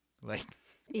stressed. Like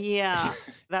Yeah.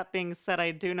 That being said,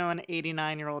 I do know an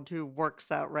 89-year-old who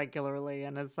works out regularly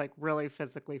and is like really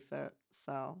physically fit.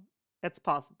 So it's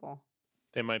possible.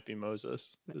 They might be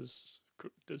Moses, his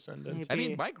descendants. I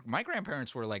mean, Maybe. my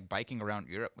grandparents were like biking around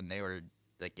Europe when they were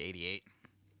like 88.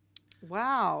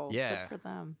 Wow. Yeah. Good for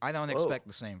them. I don't Whoa. expect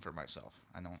the same for myself.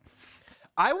 I don't.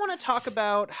 I want to talk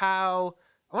about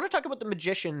the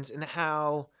magicians and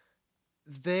how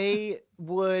they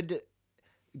would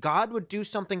God would do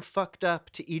something fucked up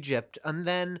to Egypt, and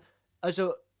then as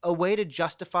a way to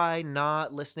justify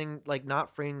not listening, like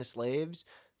not freeing the slaves,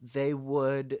 they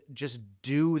would just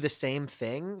do the same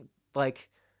thing. Like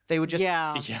they would just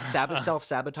Yeah. Yeah.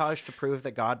 self-sabotage to prove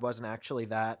that God wasn't actually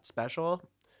that special.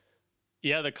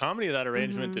 Yeah, the comedy of that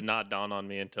arrangement Mhm. did not dawn on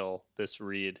me until this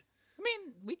read. I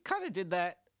mean, we kind of did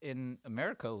that in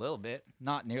America a little bit,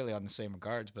 not nearly on the same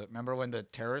regards. But remember when the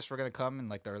terrorists were gonna come in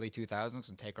like the early 2000s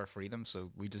and take our freedom,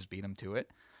 so we just beat them to it.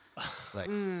 Like,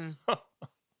 Mm,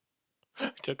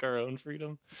 Took our own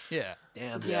freedom. yeah,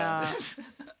 Damn. yeah.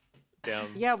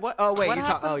 Damn. Yeah. What? Oh wait, what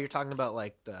you're talking about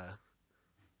like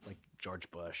George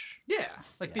Bush. yeah,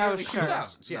 like the Yeah. Oh, early sure.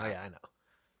 2000s. Yeah, Oh yeah,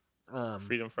 I know.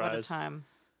 Freedom What a fries. time.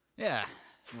 yeah.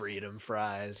 Freedom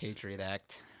fries. Patriot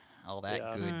Act, all that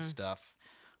Yeah. good Mm. stuff.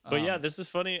 But yeah, this is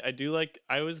funny.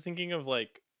 I was thinking of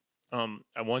like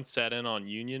I once sat in on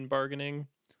union bargaining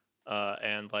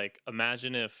and like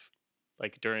imagine if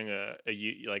like during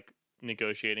like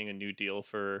negotiating a new deal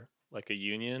for like a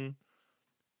union,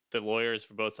 the lawyers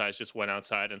for both sides just went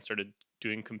outside and started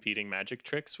doing competing magic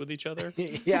tricks with each other.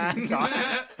 Yeah,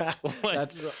 Like-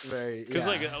 that's very. Because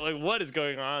yeah. like what is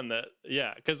going on that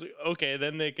because okay,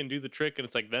 then they can do the trick and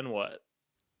it's like then what?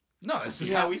 No, this is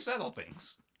Yeah. how we settle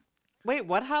things. Wait,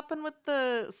 what happened with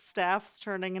the staffs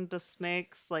turning into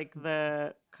snakes? Like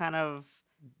the kind of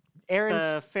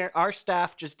Aaron's fair. our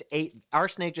staff just ate our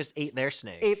snake just ate their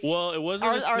snake. Ate- Well, it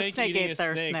wasn't a Our snake snake eating ate a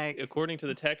their snake. snake. According to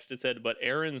the text, it said, "But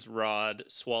Aaron's rod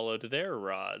swallowed their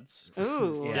rods."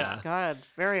 Ooh, Yeah. God,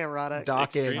 very erotic.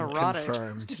 Docket Extreme. Erotic.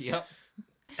 confirmed. Yep.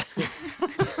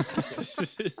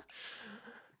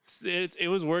 it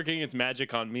was working its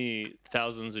magic on me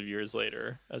thousands of years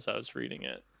later as I was reading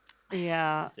it.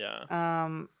 Yeah. Yeah.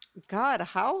 God,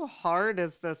 how hard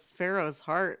is this Pharaoh's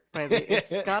heart?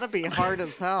 It's got to be hard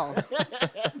as hell.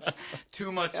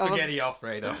 Too much I was- spaghetti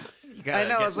Alfredo. You I gotta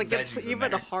know. get It's some like it's veggies in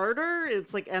even there. harder.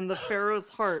 It's like, and the Pharaoh's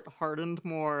heart hardened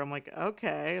more. I'm like,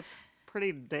 okay, it's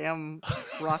pretty damn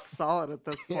rock solid at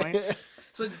this point.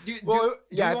 So Well,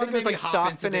 do I you wanna think it's maybe like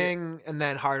hop into the- softening and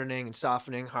then hardening and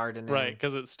softening, hardening. Right,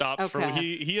 because it stopped from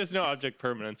Okay. he has no object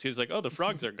permanence. He's like, oh, the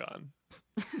frogs are gone.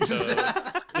 So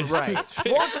it's- Right. it's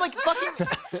Well, it's fixed. like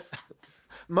fucking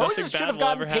Moses should bad have will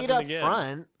gotten ever paid happen up again.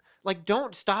 front. Like,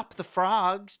 don't stop the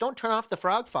frogs. Don't turn off the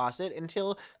frog faucet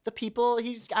until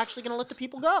he's actually going to let the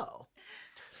people go.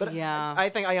 But Yeah. I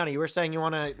think, Ayana, you were saying you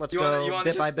want to, let's You go want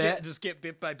bit to by bit. just get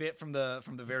bit by bit from the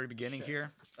very beginning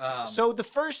here. So the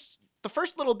first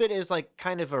little bit is like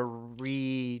kind of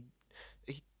he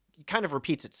kind of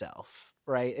repeats itself,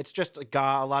 right? It's just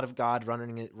a lot of God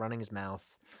running his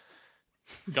mouth.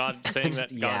 God saying that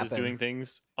Just God is yapping. doing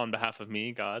things on behalf of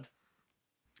me, God.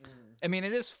 I mean,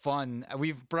 it is fun.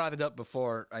 We've brought it up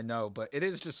before, I know, but it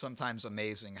is just sometimes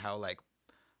amazing how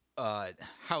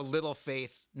how little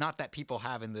faith, not that people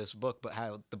have in this book, but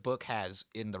how the book has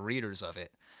in the readers of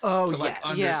it Oh, to like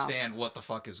yes. Yeah. understand what the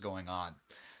fuck is going on.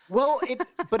 Well,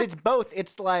 but it's both.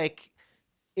 It's like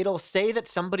it'll say that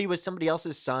somebody was somebody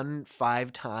else's son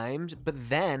 5 times, but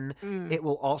then it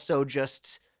will also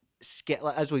just skip,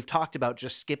 as we've talked about,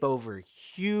 just skip over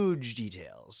huge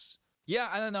details. Yeah,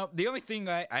 I don't know. The only thing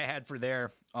I had for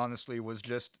there, honestly, was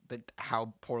just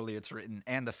how poorly it's written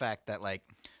and the fact that, like,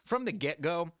 from the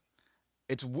get-go,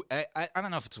 I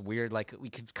don't know if it's weird, like, we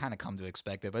could kind of come to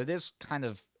expect it, but it is kind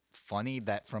of funny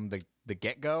that from the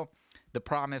get-go, the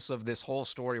promise of this whole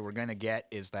story we're going to get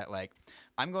is that, like,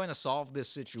 I'm going to solve this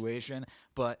situation,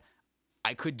 but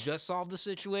I could just solve the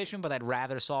situation, but I'd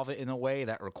rather solve it in a way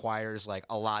that requires, like,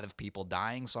 a lot of people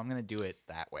dying, so I'm going to do it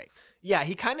that way. Yeah,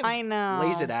 he kind of I know.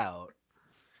 lays it out.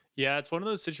 Yeah, it's one of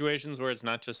those situations where it's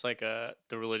not just like the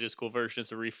religious school version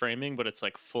is a reframing, but it's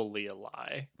like fully a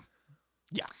lie.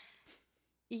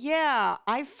 Yeah,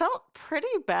 I felt pretty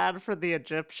bad for the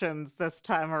Egyptians this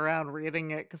time around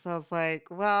reading it because I was like,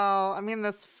 well, I mean,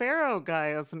 this Pharaoh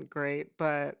guy isn't great,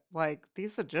 but like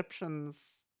these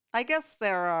Egyptians, I guess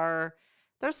there's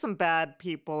some bad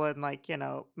people in like,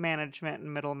 management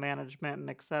and middle management and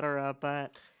etc.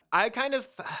 But I kind of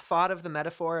thought of the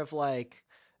metaphor of like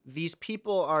these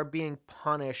people are being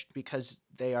punished because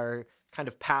they are kind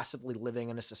of passively living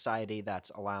in a society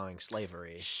that's allowing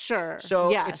slavery. sure. So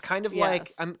it's yes, kind of like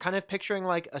yes. I'm kind of picturing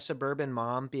like a suburban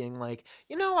mom being like,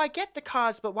 I get the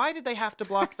cause, but why did they have to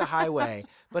block the highway?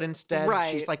 But instead she's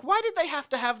Right. like, why did they have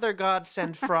to have their god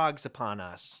send frogs upon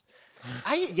us?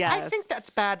 I think Yes. that's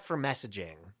bad for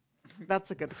messaging.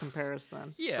 That's a good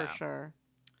comparison. Yeah. For sure.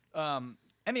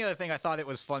 Any other thing, I thought it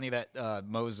was funny that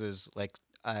Moses, like,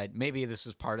 maybe this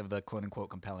is part of the quote unquote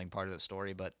compelling part of the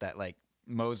story, but that like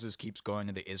Moses keeps going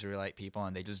to the Israelite people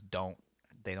and they just don't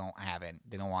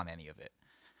want any of it.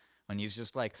 And he's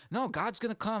just like, no, God's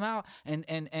gonna come out and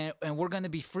we're gonna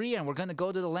be free and we're gonna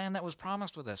go to the land that was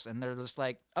promised with us. And they're just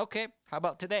like, okay, how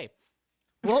about today?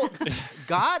 Well,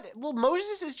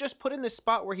 Moses is just put in this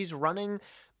spot where he's running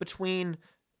between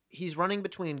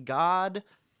God,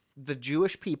 the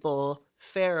Jewish people,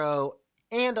 Pharaoh,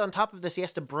 and on top of this, he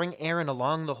has to bring Aaron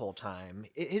along the whole time.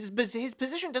 His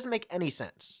position doesn't make any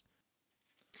sense.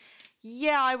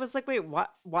 Yeah, I was like, wait,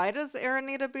 what? Why does Aaron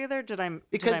need to be there? Did I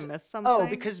miss something? Oh,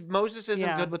 because Moses isn't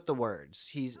Yeah. good with the words.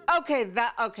 He's Okay, He's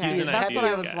that's an what I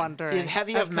ideas was guy. wondering. he's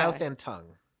heavy of mouth Okay. and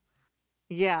tongue.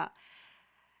 Yeah.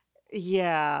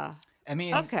 Yeah. I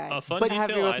mean, Okay. A fun But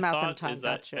heavy detail with I mouth and thought tongue, is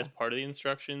that gotcha. as part of the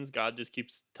instructions, God just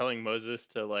keeps telling Moses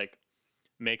to like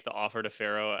make the offer to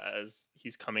Pharaoh as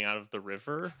he's coming out of the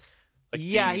river. Like,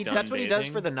 Yeah, being done that's what he does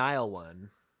bathing. for the Nile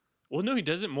one. Well, no, he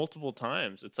does it multiple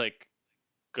times. It's like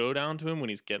go down to him when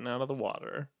he's getting out of the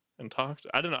water and talk.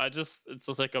 I don't know. It's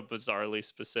just like a bizarrely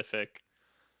specific.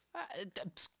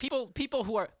 people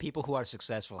who are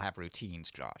successful have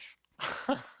routines, Josh.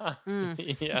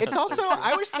 Yeah, It's also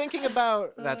I was thinking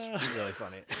about that's really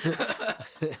funny.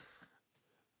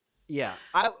 Yeah,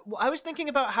 I was thinking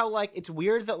about how like it's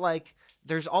weird that like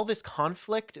there's all this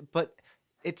conflict, but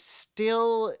it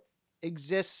still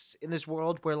exists in this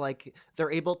world where like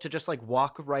they're able to just like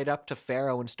walk right up to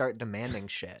Pharaoh and start demanding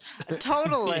shit.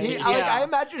 Totally. Like, I yeah.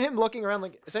 imagine him looking around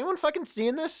like, is anyone fucking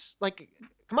seeing this? Like,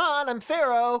 come on, I'm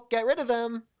Pharaoh, get rid of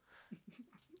them.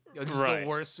 It's Right. the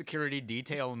worst security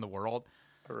detail in the world.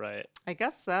 right. I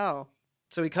guess so.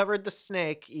 So we covered the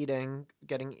snake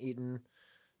getting eaten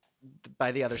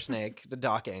by the other snake, the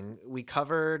docking. We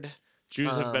covered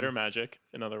Jews have better magic,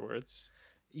 in other words.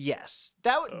 yes.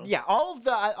 So-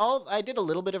 All I did a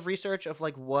little bit of research of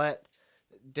like what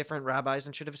different rabbis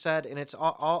and should have said, and it's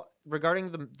all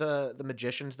regarding the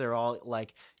magicians. They're all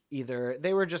like either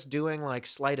they were just doing like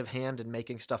sleight of hand and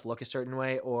making stuff look a certain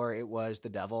way, or it was the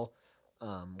devil.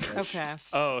 Which, Okay.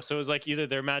 Oh, so it was like either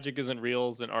their magic isn't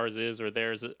real and ours is, or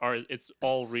it's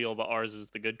all real but ours is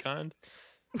the good kind.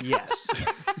 Yes.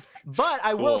 But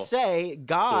I will Cool. say,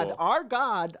 God,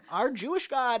 Cool. our Jewish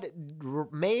God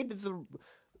made the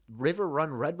river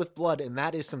run red with blood, and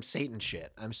that is some Satan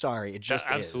shit. I'm sorry. It just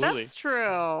is. absolutely. That's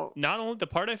true. Not only the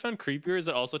part I found creepier is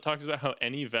it also talks about how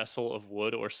any vessel of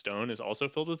wood or stone is also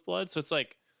filled with blood. So it's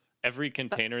like every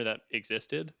container that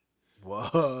existed.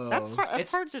 Whoa. That's hard. That's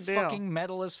it's hard to do. fucking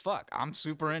metal as fuck. I'm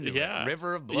super into Yeah. it.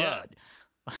 River of Yeah. blood.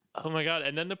 Oh my god!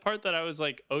 And then the part that I was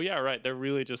like, "Oh yeah, right." They're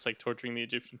really just like torturing the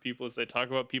Egyptian people. Is they talk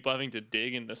about people having to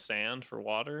dig in the sand for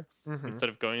water Mhm. instead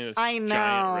of going to this I giant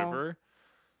know. river,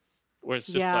 where it's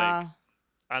just Yeah. like,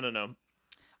 I don't know.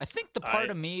 I think the part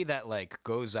I- of me that like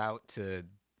goes out to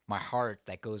my heart,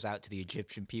 that goes out to the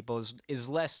Egyptian people, is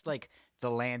less like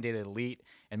the landed elite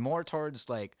and more towards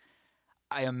like,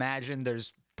 I imagine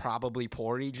there's probably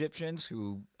poor Egyptians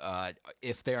who,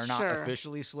 if they're not Sure.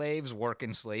 officially slaves, work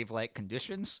in slave-like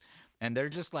conditions, and they're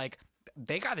just like,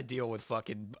 they got to deal with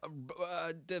fucking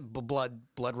the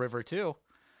blood river too,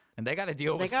 and they got to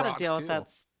deal They with got to frogs deal too. with that.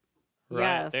 Right?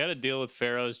 Yes. They got to deal with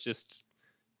Pharaoh's just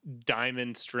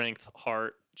diamond strength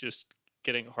heart, just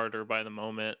getting harder by the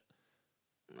moment,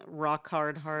 Rock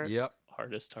hard heart. Yep.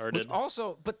 hardest Which hearted.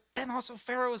 also, but then also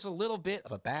Pharaoh is a little bit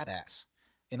of a badass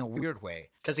in a weird way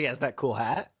Because he has that cool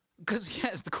hat. because he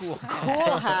has the cool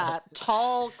Cool hat.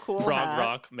 Tall, cool Frog hat.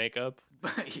 rock makeup.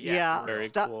 Yeah. very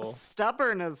cool.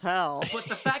 Stubborn as hell. But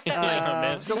the fact that Yeah, like,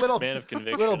 man, It's a little man of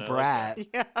conviction. little I like brat.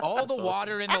 Yeah. all the That's awesome.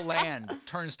 water in the land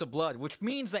turns to blood, which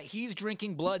means that he's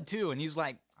drinking blood too, and he's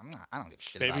like, I don't give a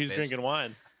shit Maybe about he's this. drinking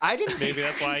wine. I didn't. Maybe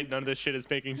that's why none of this shit is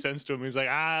making sense to him. He's like,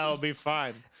 I'll be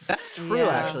fine. That's true, Yeah.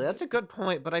 actually. That's a good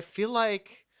point. But I feel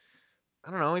like, I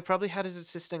don't know. He probably had his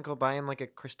assistant go buy him like a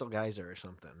crystal geyser or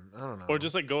something. I don't know. Or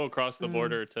just like go across Hmm. the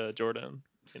border to Jordan,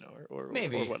 you know, or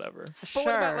Maybe. or whatever. But Sure.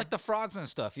 what about like the frogs and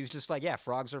stuff? He's just like, yeah,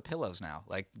 frogs are pillows now.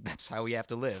 Like that's how we have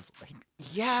to live. Like,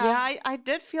 yeah. Yeah, I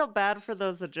did feel bad for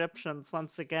those Egyptians.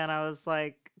 Once again, I was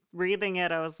like reading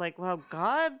it. I was like, wow,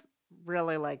 God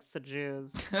really likes the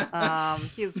Jews.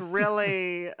 He's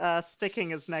really sticking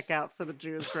his neck out for the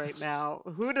Jews right now.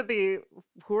 Who are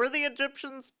the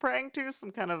Egyptians praying to?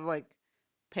 Some kind of like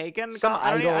pagan Some god?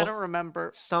 I idol. don't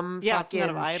remember. Some Yeah, some fucking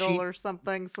kind of idol cheap- or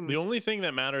something. Some The only thing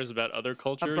that matters about other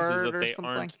cultures is bird that or they something.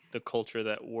 aren't the culture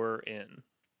that we're in.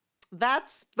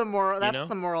 that's the moral. That's know?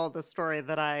 the moral of the story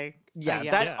that I. Yeah,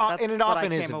 yeah, that yeah. and that's it what I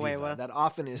often is came away with. That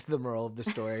often is the moral of the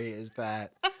story is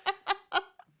that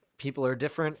people are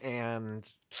different and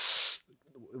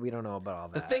we don't know about all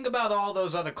that. the thing about all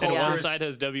those other And cultures. one side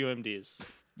has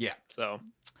WMDs. Yeah. So,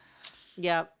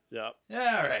 Yep. yeah.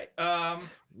 All right.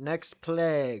 Next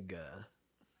plague.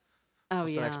 Oh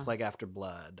What's yeah. the next plague after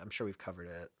blood? I'm sure we've covered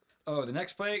it. Oh, the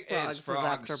next plague Frogs is is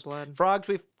frogs. after blood. Frogs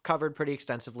we've covered pretty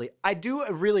extensively. I do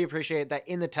really appreciate that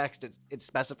in the text it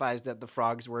specifies that the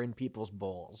frogs were in people's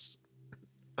bowls.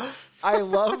 I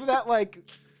love that, like,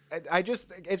 I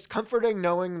just, it's comforting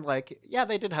knowing, like, yeah,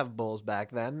 they did have bowls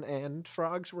back then and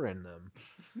frogs were in them.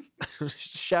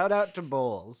 Shout out to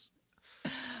bowls.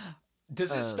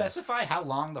 Does it specify how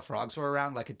long the frogs were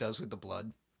around, like it does with the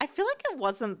blood? I feel like it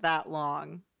wasn't that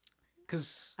long.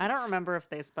 Because I don't remember if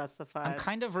they specified. I'm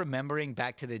kind of remembering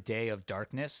back to the day of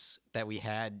darkness that we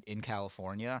had in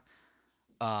California.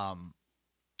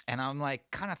 And I'm like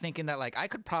kind of thinking that like I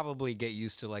could probably get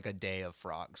used to like a day of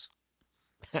frogs.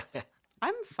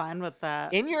 I'm fine with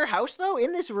that. In your house, though?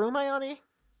 In this room, Ione?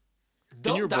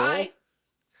 They'll your die.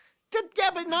 Yeah,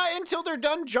 but not until they're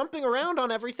done jumping around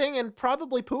on everything and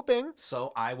probably pooping.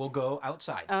 So I will go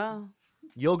outside. Oh.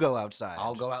 You'll go outside.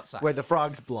 I'll go outside. Where the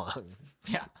frogs belong.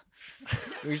 yeah.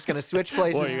 We're just gonna switch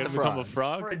places Boy, with you're the gonna become a frogs.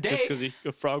 frog For a just day. because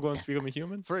a frog wants to become a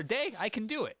human? For a day, I can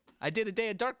do it. I did a day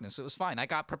of darkness. It was fine. I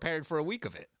got prepared for a week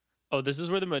of it. Oh, this is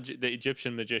where the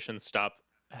Egyptian magicians stop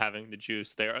having the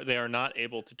juice. They are not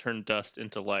able to turn dust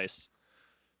into lice.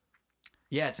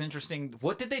 Yeah, it's interesting.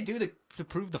 What did they do to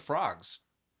prove the frogs?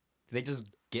 Did they just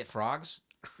get frogs?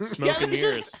 Smoke and they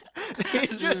mirrors. They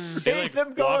just They made like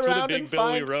them go walked with a around big and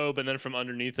billowy find. robe, and then from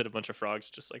underneath it, a bunch of frogs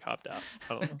just like hopped out.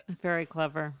 I don't know. Very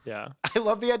clever. Yeah. I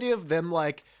love the idea of them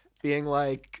like being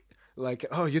like,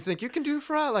 oh, you think you can do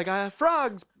frog? Like I have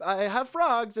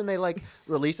frogs, and they like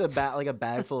release a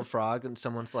bag full of frog, and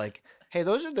someone's like, hey,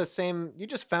 those are the same. You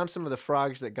just found some of the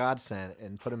frogs that God sent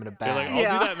and put them in a They're like, bag. I'll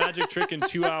Yeah. do that magic trick in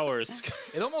 2 hours.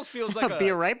 It almost feels like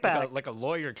Be right back. like a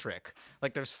lawyer trick.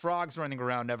 Like there's frogs running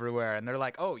around everywhere, and they're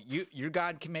like, "Oh, your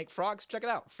god can make frogs. Check it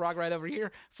out. Frog right over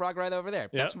here. Frog right over there.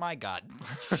 That's my god."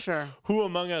 Sure. Who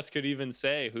among us could even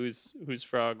say whose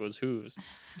frog was whose?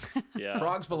 Yeah.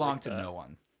 Frogs belong to that. no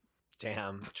one.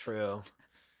 Damn, true.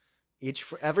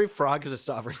 Every frog is a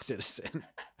sovereign citizen.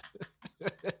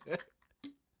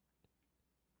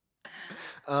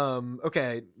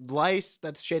 Okay, lice,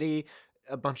 that's shitty.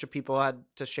 A bunch of people had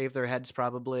to shave their heads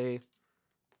probably.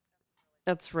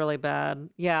 That's really bad.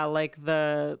 Yeah, like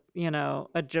the,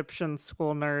 Egyptian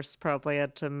school nurse probably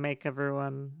had to make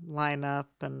everyone line up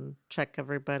and check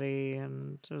everybody,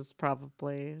 and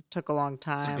took a long It's a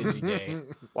time. busy day.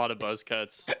 A lot of buzz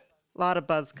cuts. A lot of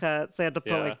buzz cuts. They had to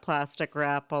put Yeah. like plastic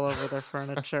wrap all over their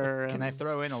furniture. Can I and-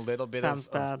 throw in a little bit Sounds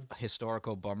of bad.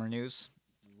 historical bummer news?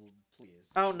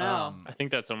 Oh no. I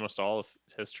think that's almost all of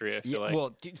history. I feel Yeah, like.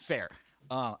 well, fair.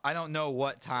 I don't know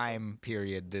what time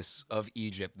period of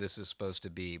Egypt this is supposed to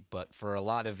be, but for a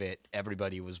lot of it,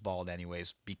 everybody was bald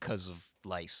anyways because of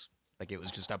lice. Like it was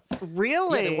just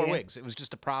Really? yeah, they wore wigs. It was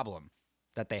just a problem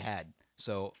that they had.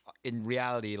 So in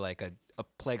reality, like a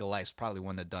plague of lice probably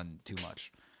wouldn't have done too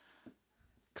much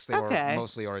because they Okay. were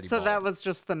mostly already. So bald. that was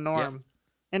just the norm.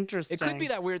 Interesting. It could be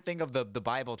that weird thing of the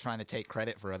Bible trying to take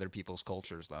credit for other people's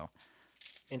cultures, though.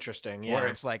 Interesting, Where yeah.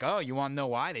 it's like, oh, you want to know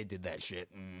why they did that shit?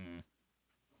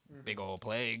 Big old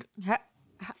plague.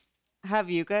 Have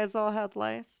you guys all had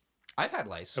lice? I've had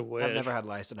lice. I wish. I've never had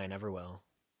lice and I never will.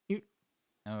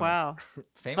 Oh, Wow.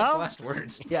 Famous Well- last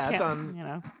words. Yeah, it's Can't,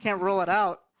 on. can't rule it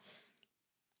out.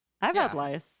 I've had Yeah.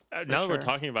 lice. Now for that we're sure.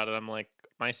 talking about it, I'm like,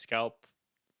 my scalp,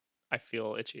 I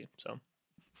feel itchy. So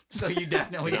So you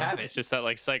definitely have it's it. just that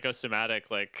like psychosomatic,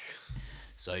 like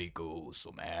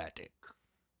Psychosomatic.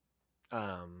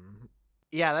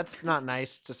 Yeah, that's not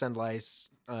nice to send lice.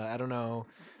 I don't know.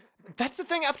 That's the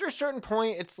thing. After a certain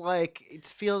point, it's like it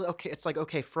feels okay. It's like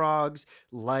okay, frogs,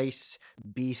 lice,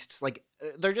 beasts. Like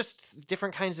they're just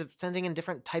different kinds of sending in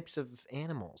different types of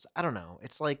animals. I don't know.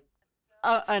 It's like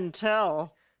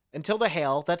Until until the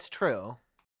hail. That's true.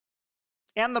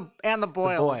 and the boils. The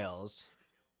boils.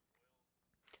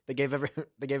 They gave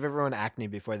everyone acne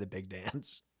before the big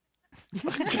dance.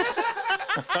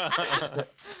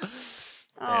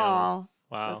 Oh,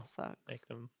 wow. that sucks. Make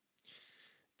them.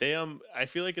 They I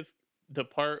feel like it's the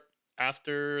part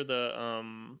after the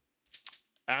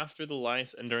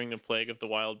lice and during the plague of the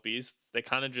wild beasts. They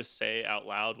kind of just say out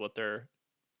loud what the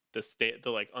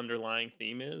like underlying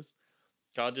theme is.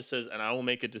 God just says, "And I will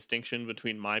make a distinction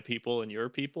between my people and your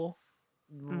people."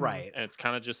 Right. And it's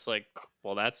kind of just like,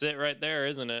 well, that's it right there,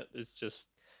 isn't it? It's just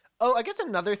Oh, I guess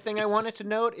another thing I It's wanted just- to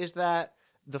note is that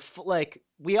like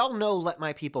we all know "Let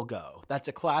my people go." That's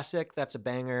a classic. That's a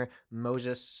banger.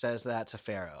 Moses says that to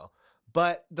Pharaoh.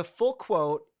 But the full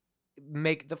quote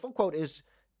is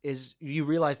you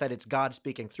realize that it's God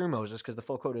speaking through Moses because the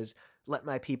full quote is "Let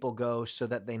my people go so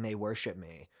that they may worship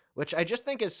me," which I just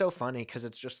think is so funny because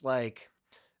it's just like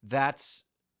that's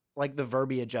like the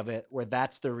verbiage of it where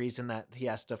that's the reason that he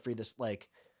has to free this like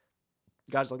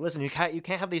God's like, listen, you can't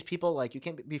have these people like you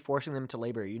can't be forcing them to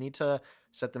labor. You need to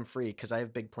set them free because I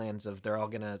have big plans of they're all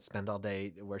gonna spend all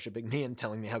day worshiping me and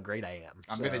telling me how great I am.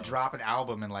 I'm going to So- drop an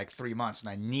album in like 3 months, and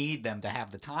I need them to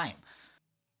have the time.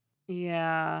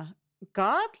 Yeah.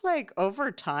 God, like,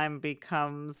 over time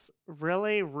becomes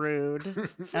really rude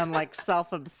and, like,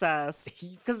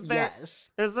 self-obsessed. Because yes,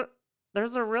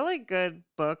 there's a really good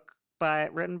book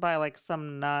written by, like,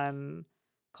 some nun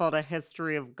called A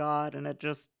History of God, and it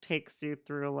just takes you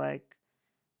through, like,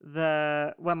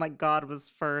 when, like, God was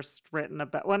first written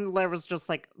about, when there was just,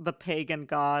 like, the pagan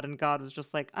God, and God was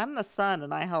just like, I'm the sun,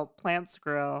 and I help plants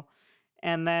grow.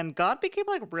 And then God became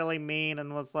like really mean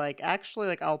and was like, actually,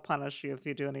 like, I'll punish you if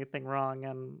you do anything wrong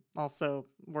and also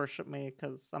worship me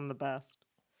because I'm the best.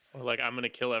 or like I'm gonna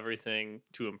kill everything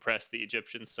to impress the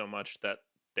Egyptians so much that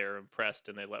they're impressed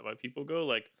and they let my people go.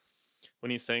 Like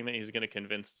when he's saying that he's gonna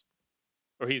convince,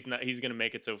 or he's gonna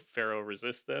make it so Pharaoh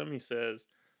resists them. He says,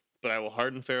 "But I will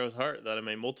harden Pharaoh's heart that I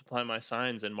may multiply my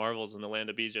signs and marvels in the land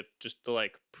of Egypt," just to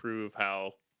like prove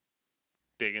how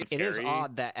big and It scary. is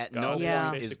odd that at no God point is,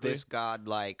 Yeah. is basically. this God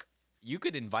like. You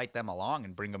could invite them along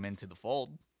and bring them into the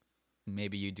fold.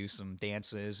 Maybe you do some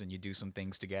dances and you do some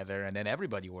things together, and then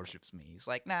everybody worships me. He's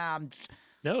like, nah,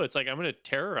 No, it's like I'm gonna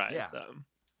terrorize Yeah. them.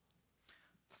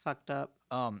 It's fucked up.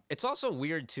 It's also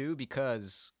weird too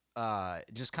because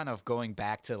just kind of going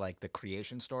back to like the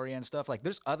creation story and stuff. Like,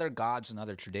 there's other gods and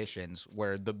other traditions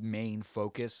where the main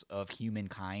focus of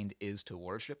humankind is to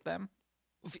worship them.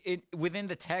 Within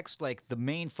the text, like the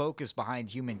main focus behind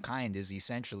humankind is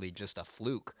essentially just a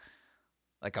fluke,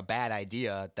 like a bad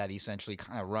idea that essentially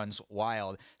kind of runs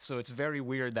wild. So it's very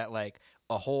weird that like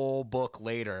a whole book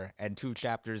later and 2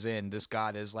 chapters in, this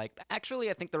god is like, Actually,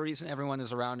 I think the reason everyone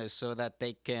is around is so that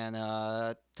they can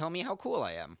tell me how cool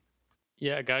I am.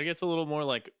 Yeah, God gets a little more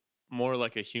like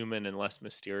a human and less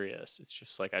mysterious. It's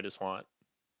just like I just want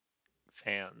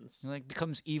fans. He like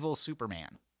becomes evil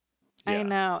Superman. I Yeah.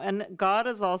 know. And God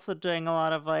is also doing a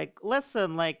lot of like,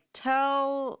 listen, like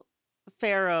tell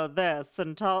Pharaoh this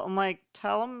and tell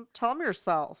him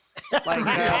yourself. Like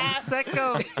I'm sick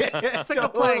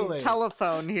of playing Totally.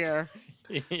 telephone here.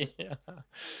 Yeah.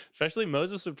 Especially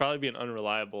Moses would probably be an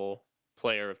unreliable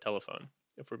player of telephone,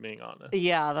 if we're being honest.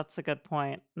 Yeah, that's a good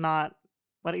point. Not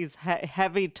what he's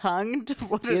heavy tongued.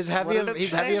 He's heavy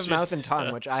of mouth and tongue,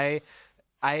 Yeah. which I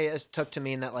took to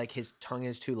mean that like his tongue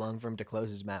is too long for him to close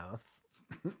his mouth.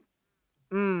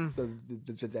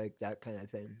 Like that kind of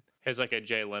thing. Has like a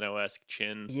Jay Leno-esque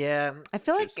chin. Yeah, I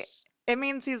feel like Just- it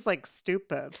means he's like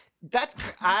stupid that's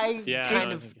I Yeah, kind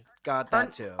I of think- got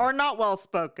that too. or not well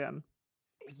spoken.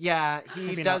 Yeah, he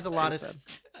Maybe does a not lot of stupid.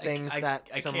 things that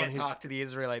I someone can't who's. talk to the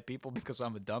Israelite people because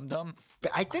I'm a dum dum.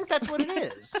 But I think that's what it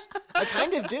is. I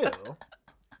kind of do.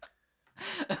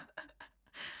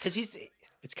 Because he's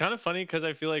It's kind of funny because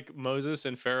I feel like Moses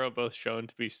and Pharaoh both shown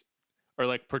to be, or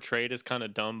like portrayed as kind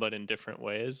of dumb, but in different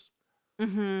ways.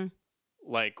 Mm-hmm.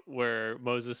 Like where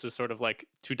Moses is sort of like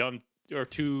too dumb or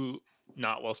too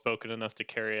not well spoken enough to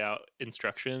carry out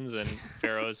instructions, and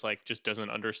Pharaoh's like just doesn't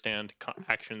understand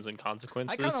actions and I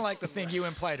consequences. kind of like the thing you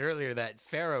implied earlier that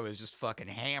Pharaoh is just fucking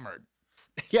hammered.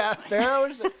 yeah,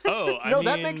 Pharaoh's. Oh, I No, mean,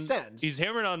 that makes sense. He's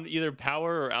hammered on either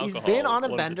power or He's alcohol. been on a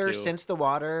one of the bender two. since the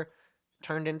water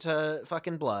turned into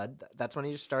fucking blood. That's when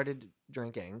he just started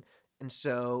drinking, and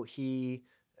so he's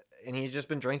just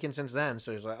been drinking since then.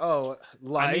 So he's like, oh,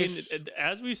 life. I mean,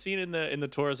 as we've seen in the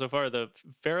Torah so far, the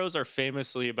pharaohs are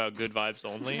famously about good vibes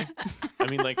only. I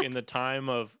mean, like in the time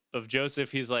of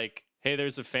Joseph, he's like, "Hey,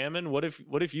 there's a famine. What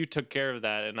if you took care of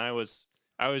that?" And I was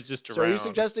just so are around. you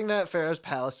suggesting that Pharaoh's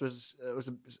palace was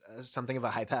something of a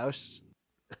hype house?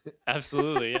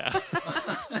 Absolutely, yeah,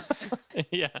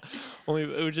 yeah. Only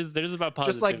it was just there's about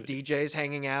Just positivity. like DJs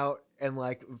hanging out, and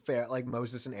like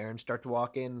Moses and Aaron start to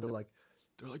walk in. They're like,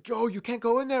 yo, you can't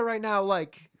go in there right now.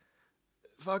 Like,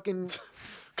 fucking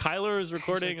Kyler is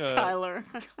recording Tyler.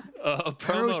 a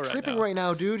Pharaoh's promo right tripping now. right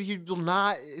now, dude. He will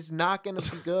not. It's not gonna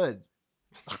be good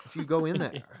if you go in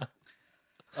there.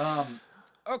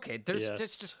 Okay, there's Yes.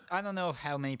 just I don't know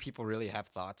how many people really have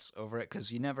thoughts over it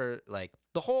because you never like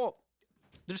the whole.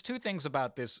 There's two things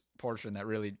about this portion that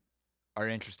really are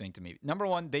interesting to me. Number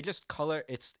one, they just color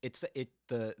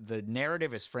the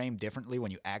narrative is framed differently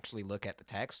when you actually look at the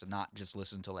text and not just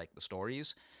listen to like the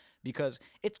stories, because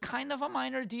it's kind of a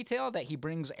minor detail that he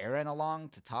brings Aaron along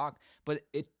to talk, but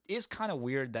it is kind of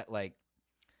weird that like.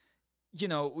 You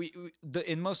know,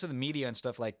 in most of the media and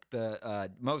stuff, like the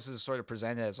Moses is sort of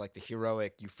presented as like the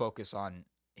heroic, you focus on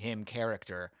him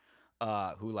character,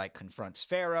 who like confronts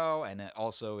Pharaoh, and it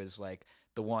also is like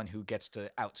the one who gets to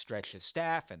outstretch his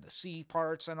staff and the sea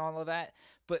parts and all of that.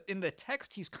 But in the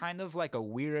text, he's kind of like a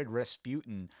weird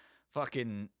Rasputin,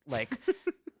 fucking like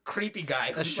creepy guy,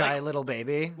 A who's shy like little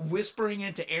baby. whispering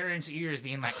into Aaron's ears,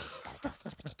 being like,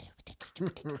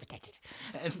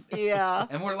 and, Yeah.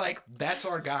 and we're like, that's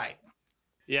our guy.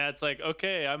 Yeah, it's like,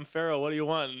 okay, I'm Pharaoh. What do you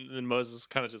want? And then Moses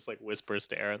kind of just like whispers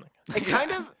to Aaron, like, It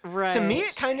kind of, Right. to me,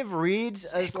 it kind of reads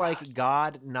as like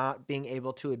God not being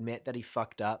able to admit that he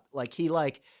fucked up. Like he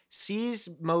like sees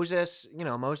Moses. You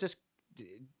know, Moses.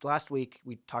 Last week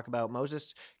we talked about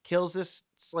Moses kills this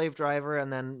slave driver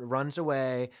and then runs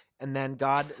away, and then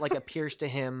God like appears to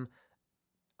him,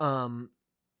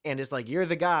 and is like, you're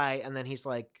the guy. And then he's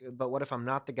like, but what if I'm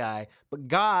not the guy? But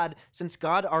God, since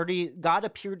God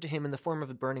appeared to him in the form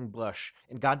of a burning bush,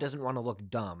 and God doesn't want to look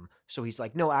dumb. So he's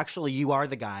like, no, actually you are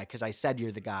the guy because I said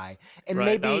you're the guy. And right,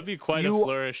 maybe that would be quite a you-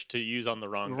 flourish to use on the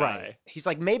wrong Right. guy. He's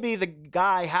like, maybe the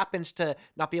guy happens to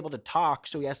not be able to talk,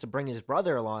 so he has to bring his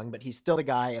brother along, but he's still the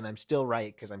guy, and I'm still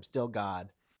right because I'm still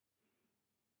God.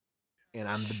 And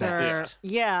I'm the Sure. best.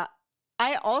 Yeah.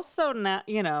 I also now,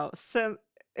 so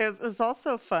it's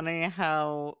also funny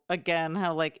how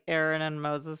like Aaron and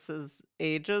Moses's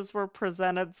ages were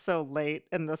presented so late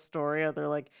in the story. They're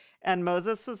like, and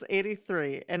Moses was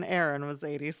 83 and Aaron was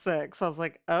 86. I was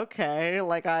like, okay,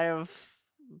 like I have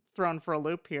thrown for a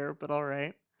loop here, but all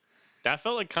right. That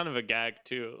felt like kind of a gag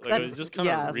too. Like That- it was just kind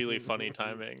yes. of really funny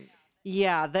timing.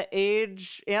 Yeah, the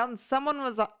age, and someone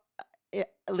was,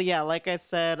 yeah, like I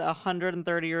said,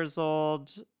 130 years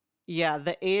old. Yeah,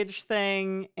 the age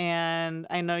thing, and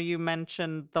I know you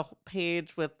mentioned the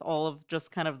page with all of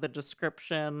just kind of the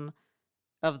description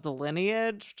of the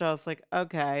lineage. I was like,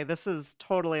 okay, this is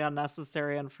totally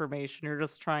unnecessary information. You're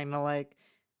just trying to like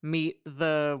meet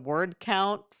the word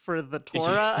count for the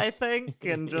Torah, I think,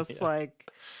 and just Yeah.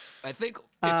 like, I think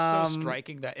it's so Um,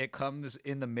 striking that it comes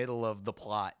in the middle of the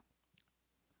plot.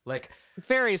 Like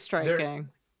very striking.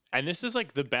 And this is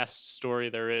like the best story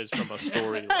there is from a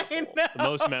story I level. know. The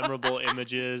most memorable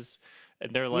images,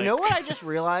 and they're like, You know what I just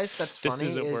realized that's This funny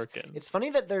isn't is working. it's funny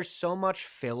that there's so much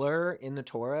filler in the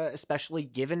Torah, especially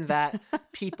given that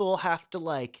people have to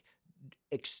like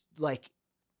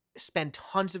spend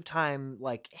tons of time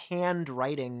like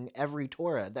handwriting every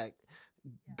Torah that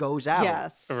goes out.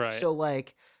 Yes. Right. So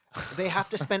like they have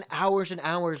to spend hours and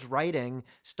hours writing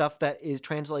stuff that is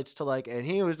translates to like, and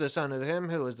he was the son of him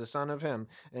who was the son of him,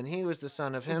 and he was the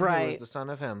son of him who was Right. the son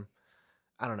of him.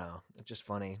 I don't know. It's just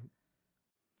funny.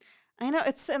 I know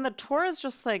it's and the tour is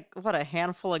just like what a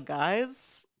handful of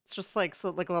guys. It's just like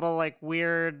so like a little like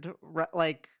weird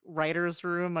like writer's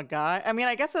room a guy. I mean,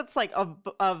 I guess it's like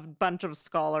a bunch of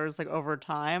scholars like over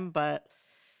time, but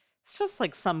it's just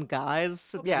like some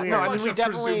guys. It's Yeah, weird. no, I mean, Bunch we of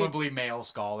definitely- presumably male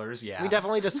scholars. Yeah, We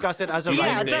definitely discuss it as a Do you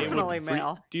Yeah, writing think they game. would definitely freak-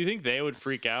 male. Do you think they would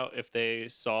freak out if they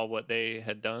saw what they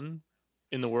had done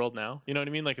in the world now? You know what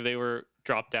I mean? Like if they were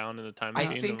dropped down in a time I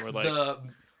machine think and were the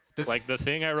like the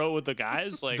thing I wrote with the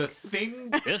guys, like the thing.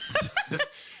 this.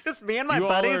 Just me and my You all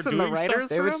buddies are in the doing stuff? writers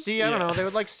They room. would see, I don't Yeah. know, they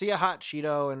would like see a hot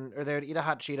Cheeto or they would eat a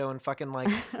hot Cheeto and fucking like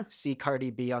see Cardi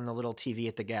B on the little TV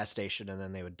at the gas station and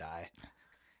then they would die.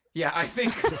 Yeah, I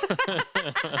think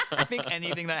I think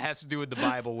anything that has to do with the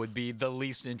Bible would be the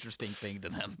least interesting thing to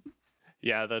them.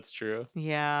 Yeah, that's true.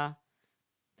 Yeah.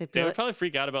 They'd be They would like, probably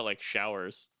freak out about like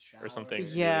showers or something.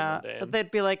 really yeah, mundane. but they'd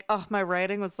be like, "Oh, my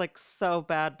writing was like so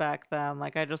bad back then.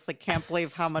 Like, I just like can't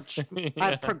believe how much Yeah.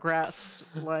 I've progressed.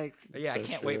 Like, Yeah, I So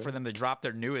can't wait true. for them to drop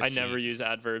their newest. I never cheat. use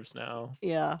adverbs now.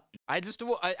 yeah, I just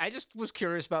was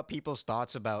curious about people's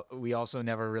thoughts about. We also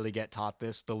never really get taught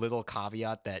this. The little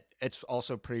caveat that it's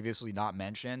also previously not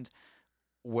mentioned,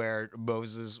 where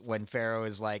Moses, when Pharaoh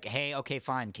is like, "Hey, okay,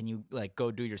 fine, can you like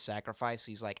go do your sacrifice?"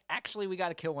 He's like, "Actually, we got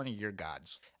to kill one of your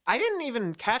gods." I didn't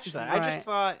even catch that. I just Right.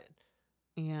 thought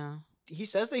yeah. he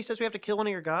says we have to kill one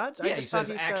of your gods. I Yeah, he just thought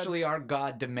says, "Actually, our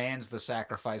God demands the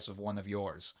sacrifice of one of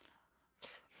yours."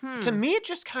 to me it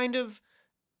just kind of,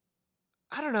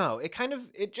 I don't know, it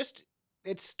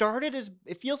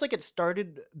feels like it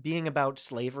started being about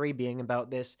slavery, being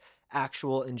about this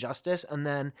actual injustice, and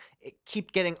then it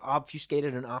keep getting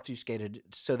obfuscated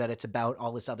so that it's about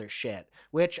all this other shit,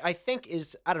 which I think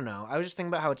is, I don't know, I was just thinking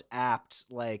about how it's apt,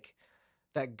 like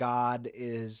that God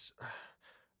is,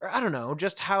 or I don't know,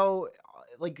 just how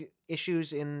like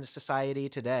issues in society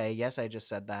today, yes, I just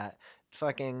said that,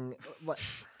 fucking what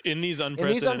In these in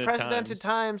unprecedented, these unprecedented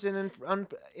times. times and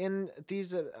in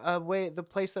these way the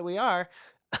place that we are,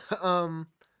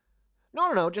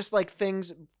 no, just like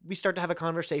things, we start to have a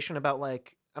conversation about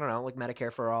like, I don't know, like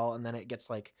Medicare for all, and then it gets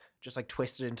like just like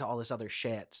twisted into all this other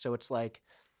shit. So it's like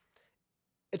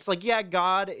yeah,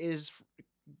 God is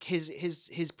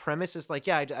his premise is like,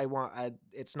 yeah,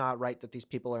 it's not right that these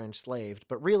people are enslaved,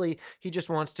 but really he just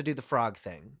wants to do the frog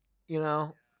thing, you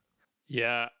know?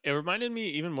 Yeah, it reminded me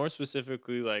even more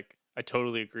specifically, like, I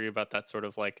totally agree about that sort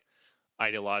of like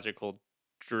ideological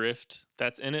drift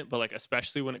that's in it, but like,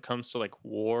 especially when it comes to like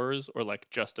wars or like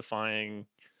justifying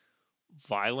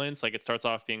violence, like, it starts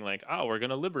off being like, oh, we're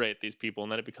gonna liberate these people,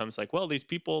 and then it becomes like, well, these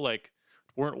people like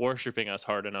weren't worshiping us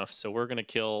hard enough, so we're gonna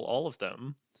kill all of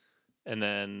them. And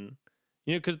then,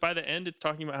 you know, because by the end, it's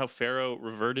talking about how Pharaoh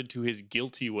reverted to his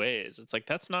guilty ways. It's like,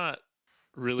 that's not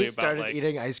really He about started like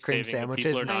eating ice cream saving the sandwiches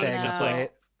people or and not. staying It's up just Yeah. late.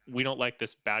 like, we don't like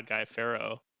this bad guy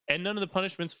Pharaoh, and none of the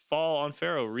punishments fall on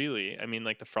Pharaoh. Really, I mean,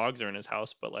 like the frogs are in his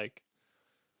house, but like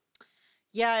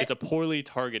Yeah, it's a poorly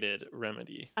targeted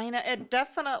remedy. I know it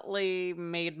definitely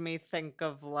made me think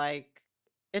of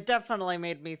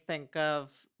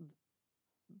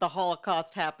the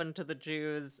Holocaust happened to the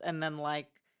Jews, and then like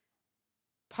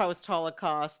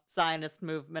post-Holocaust Zionist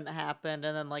movement happened,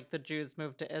 and then like the Jews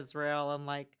moved to Israel and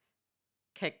like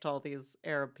kicked all these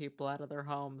Arab people out of their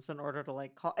homes in order to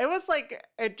like call. It was like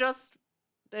it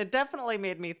definitely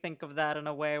made me think of that in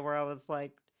a way where I was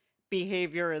like,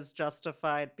 behavior is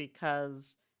justified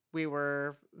because we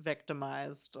were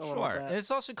victimized a little Sure. bit. And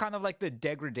it's also kind of like the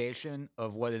degradation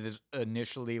of what it is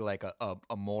initially like a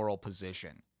moral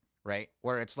position, right?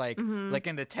 Where it's like Mhm. like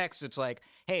in the text it's like,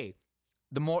 hey,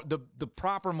 the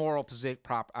proper moral position,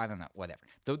 I don't know, whatever.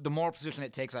 The moral position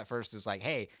it takes at first is like,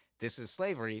 hey, this is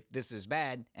slavery, this is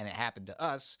bad, and it happened to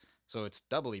us, so it's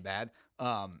doubly bad.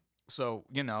 So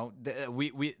you know,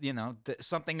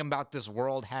 something about this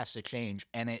world has to change,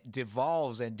 and it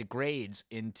devolves and degrades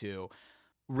into,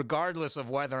 regardless of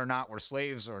whether or not we're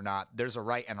slaves or not, there's a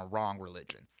right and a wrong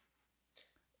religion,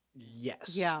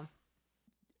 Yes. Yeah.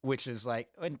 which is like,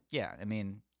 and yeah, I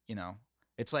mean, you know,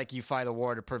 it's like you fight a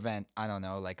war to prevent, I don't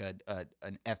know, like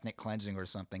an ethnic cleansing or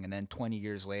something, and then 20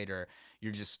 years later,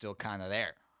 you're just still kind of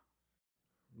there.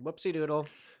 Whoopsie doodle.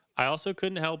 I also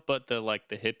couldn't help but the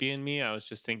hippie in me. I was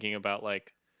just thinking about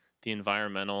like the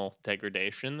environmental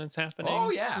degradation that's happening. Oh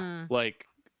yeah. Mm. Like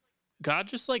God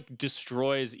just like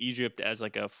destroys Egypt as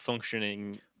like a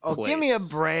functioning Oh, place. give me a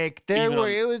break. There Even were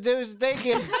on- it was they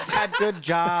had good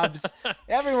jobs.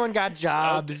 Everyone got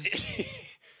jobs. Okay.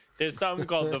 There's something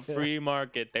called the free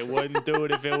market. They wouldn't do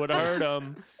it if it would hurt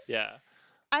them. Yeah.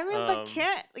 I mean, but Um,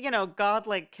 can't, God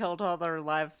like killed all their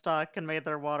livestock and made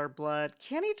their water blood.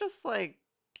 Can't he just like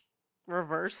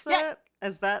reverse Yeah. it?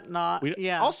 Is that not? We-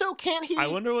 Yeah. Also, can't he? I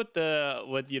wonder what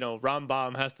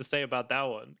Rambam has to say about that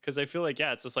one, because I feel like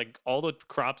it's just like all the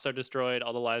crops are destroyed,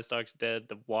 all the livestock's dead,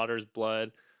 the water's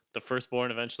blood, the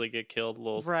firstborn eventually get killed. A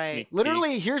little Right. sneak peek.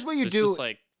 Literally, here's what you It's do. just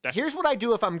like that- Here's what I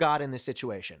do if I'm God in this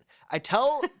situation. I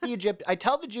tell the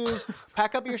Jews,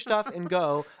 pack up your stuff and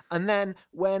go. And then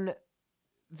when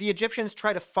the Egyptians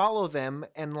try to follow them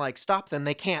and like stop them,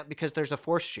 they can't because there's a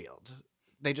force shield.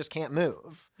 They just can't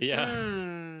move. yeah.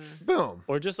 Hmm. Boom.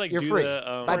 Or just like You're do free. the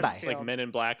Bye-bye. like Field. Men in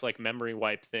Black like memory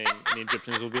wipe thing, and the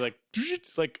Egyptians will be like,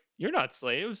 you're not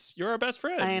slaves, you're our best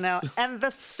friends. I know. And the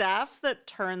staff that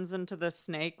turns into the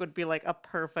snake would be like a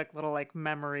perfect little like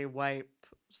memory wipe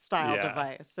style Yeah.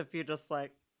 device. If you just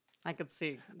like, I could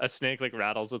see. A snake like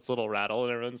rattles its little rattle,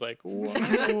 and everyone's like, whoa,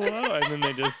 whoa, and then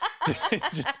they just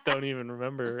don't even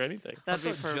remember anything. That'd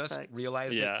Also, be perfect. just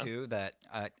realized Yeah. it too that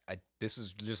this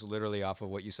is just literally off of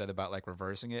what you said about like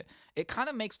reversing it. It kind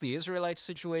of makes the Israelites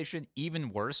situation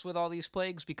even worse with all these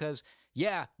plagues because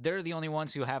they're the only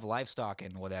ones who have livestock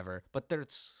and whatever, but they're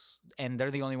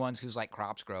the only ones whose like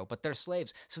crops grow, but they're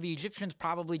slaves. So the Egyptians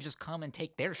probably just come and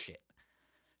take their shit.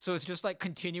 So it's just like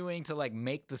continuing to like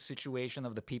make the situation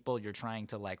of the people you're trying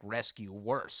to like rescue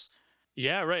worse.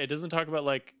 Yeah, right. It doesn't talk about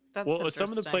like That's some of the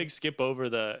interesting. plagues skip over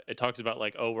it talks about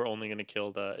like, oh, we're only going to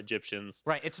kill the Egyptians.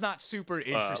 Right, it's not super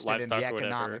interested in livestock the or whatever.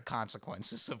 economic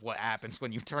consequences of what happens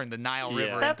when you turn the Nile Yeah.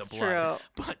 River That's into blood.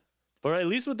 true. But Or at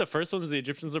least with the first ones, the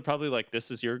Egyptians are probably like,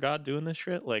 this is your god doing this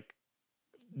shit. Like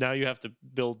now you have to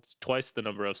build twice the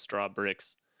number of straw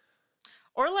bricks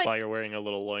Or while like you're wearing a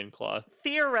little loincloth.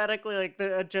 theoretically, like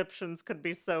the Egyptians could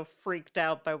be so freaked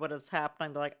out by what is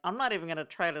happening. They're like, I'm not even gonna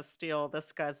try to steal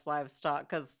this guy's livestock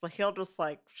because he'll just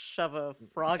like shove a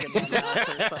frog in my mouth or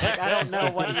something. Like, I don't know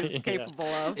what he's Yeah. capable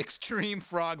of. extreme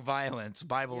frog violence,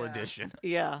 Bible Yeah. edition.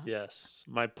 Yeah. Yes,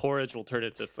 my porridge will turn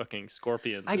into fucking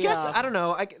scorpions. I guess Yeah. I don't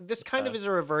know. This kind of Uh, is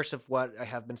a reverse of what I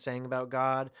have been saying about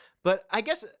God, but I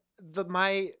guess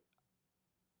my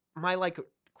like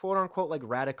quote unquote like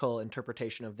radical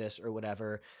interpretation of this or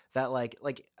whatever that like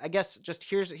I guess just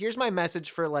here's my message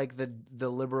for like the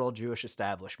liberal Jewish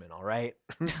establishment. All right,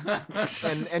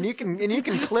 and you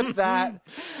can clip that.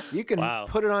 You can Wow.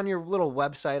 put it on your little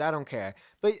website. I don't care,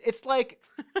 but it's like.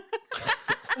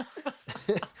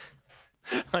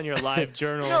 on your live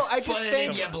journal. No, I just Put it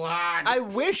think in your blood. I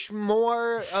wish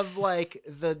more of like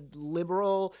the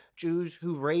liberal Jews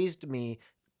who raised me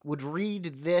would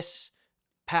read this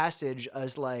passage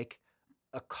as like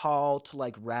a call to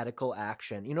like radical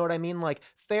action. You know what I mean? Like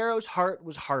Pharaoh's heart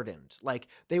was hardened. Like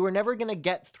they were never going to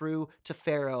get through to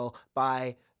Pharaoh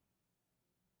by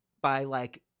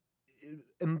like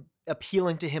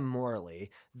appealing to him morally.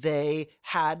 They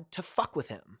had to fuck with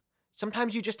him.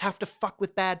 Sometimes you just have to fuck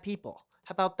with bad people.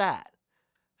 How about that?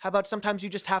 How about sometimes you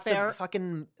just have Fair. to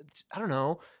fucking, I don't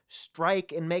know,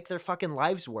 strike and make their fucking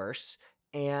lives worse.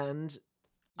 And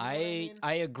I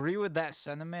agree with that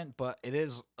sentiment, but it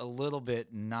is a little bit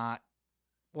not.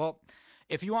 Well,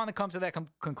 if you want to come to that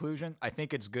conclusion, I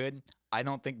think it's good. I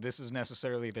don't think this is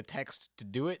necessarily the text to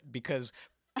do it because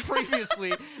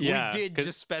previously Yeah, we did 'cause-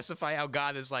 just specify how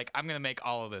God is like, I'm going to make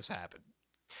all of this happen.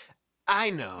 I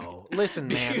know. Listen,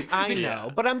 man, I know. Yeah.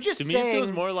 But I'm just To me, saying it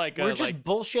feels more like we're a, just like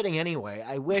bullshitting anyway.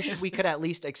 I wish we could at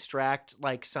least extract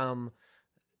like some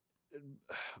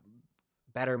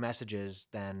better messages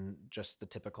than just the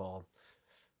typical,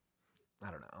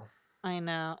 I don't know. I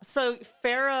know. So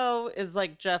Pharaoh is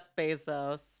like Jeff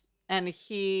Bezos, and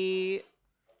he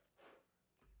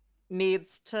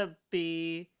needs to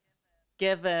be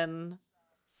given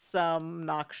some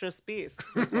noxious beasts.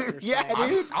 Is what you're Yeah, saying.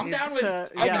 dude. I'm Needs down with to-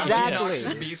 I'm down with Exactly.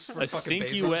 noxious beasts for a fucking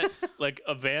stinky Bezos. wet, like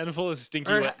a van full of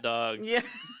stinky Or- wet dogs. Yeah.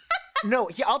 No,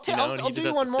 I'll tell. You know, and I'll he just do you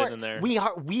has one to sit more. in there.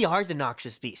 We are the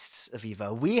noxious beasts,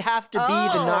 Aviva. We have to be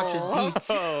the noxious Oh. beasts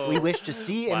Oh. we wish to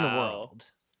see in the Wow. world.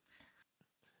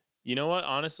 You know what?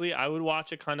 Honestly, I would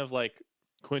watch a kind of like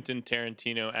Quentin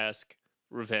Tarantino-esque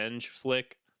revenge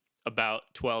flick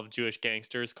about 12 Jewish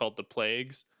gangsters called The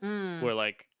Plagues, Mm. where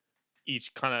like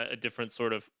each kind of a different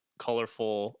sort of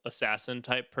colorful assassin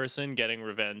type person getting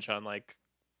revenge on like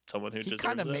someone who He deserves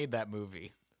kind of it. made that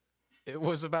movie. It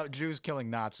was about Jews killing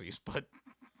Nazis, but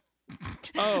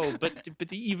Oh,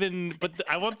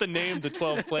 I want the name, the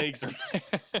 12 plagues. In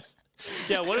there.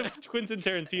 Yeah, what if Quentin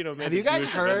Tarantino made Have a you guys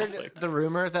Jewish heard revenge the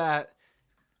rumor that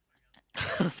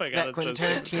flick? Oh my God, that that's Quentin so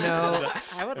Tarantino?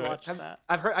 I would watch that.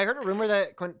 I heard a rumor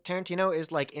that Quentin Tarantino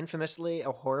is like infamously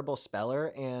a horrible speller,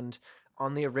 and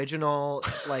on the original,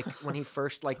 like when he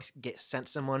first sent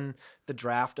someone the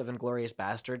draft of Inglorious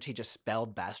Bastards, he just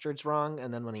spelled bastards wrong,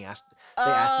 and then when they asked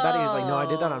about it, he was like, "No, I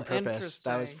did that on Oh, purpose.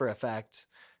 That was interesting. for effect."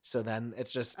 So then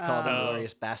it's just called Oh.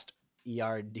 Inglorious Bast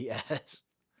ERDS.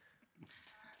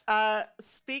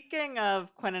 Speaking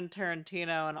of Quentin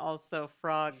Tarantino and also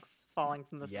frogs falling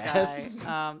from the Yes.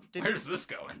 sky, Where's this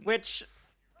going? which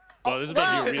Well, this is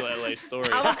about to be a real LA story.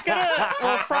 I was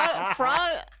gonna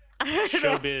frog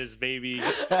Showbiz, baby.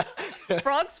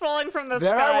 frogs falling from the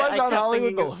There sky. I was on kept Hollywood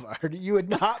thinking of- Boulevard. You would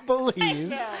not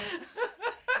believe.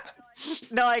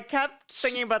 No, I kept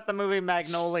thinking about the movie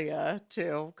Magnolia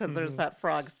too, because there's that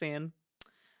frog scene.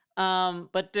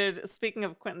 But speaking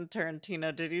of Quentin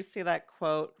Tarantino, did you see that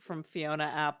quote from Fiona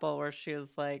Apple where she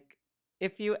was like,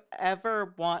 "If you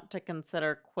ever want to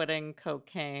consider quitting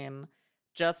cocaine,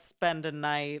 just spend a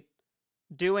night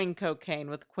doing cocaine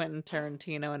with Quentin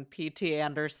Tarantino and P.T.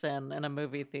 Anderson in a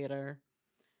movie theater."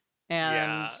 And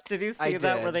Yeah, did you I see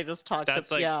that where did. they just talked?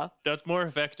 That's like yeah, that's more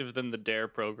effective than the Dare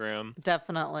program.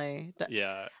 definitely.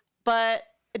 Yeah. But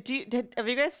have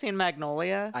you guys seen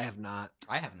Magnolia? I have not.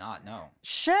 I have not. No.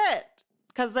 Shit,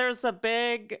 because there's a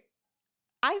big.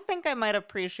 I think I might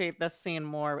appreciate this scene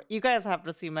more. You guys have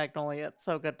to see Magnolia; it's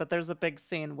so good. But there's a big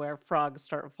scene where frogs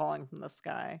start falling from the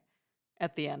sky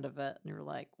at the end of it, and you're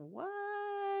like,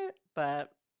 "What?"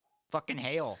 But Fucking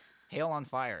hail on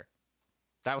fire.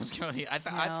 That was really.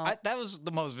 That was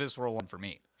the most visceral one for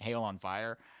me. Hail on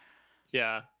fire.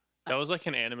 Yeah. That was like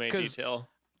an anime 'Cause- detail.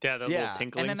 Yeah, that little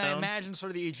tinkling and then I sound. imagine sort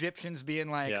of the Egyptians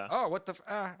being like, Yeah. "Oh, what the?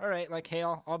 All right, like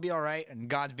hail, I'll be all right," and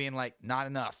God's being like, "Not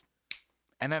enough."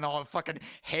 And then all the fucking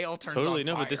hail turns Totally on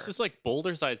no, fire. but this is like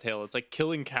boulder-sized hail. It's like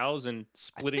killing cows and I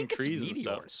splitting think it's trees and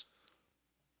stuff. meteors.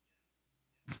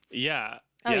 Yeah.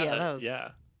 Oh, yeah, that- that was-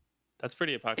 yeah. That's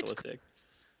pretty apocalyptic.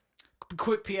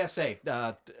 Quick PSA: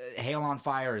 hail on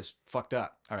fire is fucked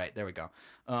up. All right, there we go.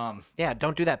 Yeah,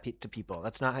 don't do that to people.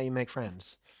 That's not how you make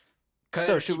friends. Cut it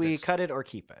So or should keep we it? cut it or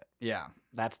keep it? Yeah.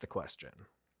 That's the question.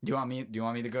 Do you want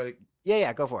me to go?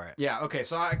 Yeah, go for it. Yeah. Okay.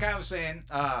 So I kind of was saying,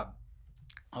 I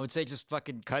would say just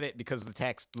fucking cut it because the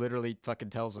text literally fucking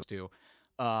tells us to,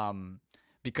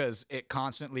 because it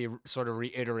constantly sort of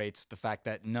reiterates the fact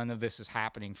that none of this is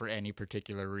happening for any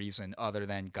particular reason other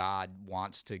than God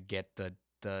wants to get the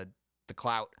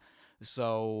clout.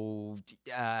 So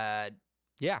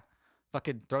yeah,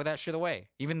 fucking throw that shit away.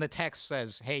 Even the text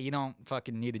says, "Hey, you don't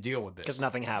fucking need to deal with this Because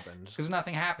nothing happened. because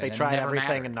nothing happened. They and it tried never everything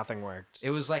mattered. and nothing worked. It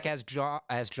was like as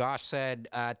Josh said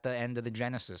at the end of the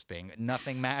Genesis thing,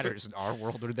 nothing matters in our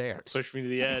world or theirs. Push me to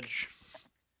the edge.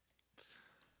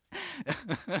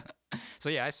 So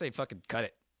yeah, I say fucking cut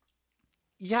it.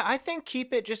 Yeah, I think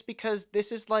keep it just because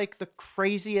this is like the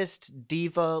craziest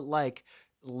diva like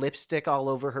lipstick all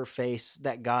over her face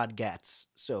that God gets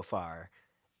so far.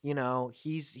 You know,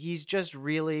 he's just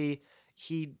really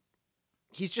he's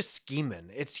just scheming.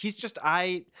 He's just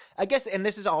I guess, and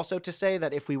this is also to say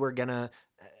that if we were gonna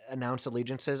announce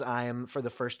allegiances, I am for the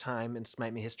first time in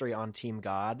Smite Me history on Team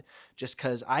God, just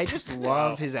because I just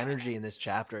love his energy in this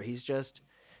chapter. He's just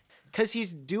because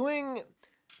he's being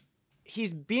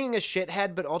a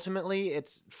shithead, but ultimately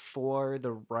it's for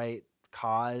the right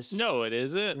cause. No, it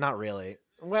isn't. Not really.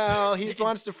 Well, he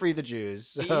wants to free the Jews.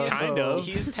 So. Kind of.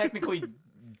 He is technically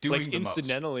doing Like the most.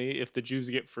 incidentally, if the Jews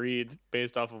get freed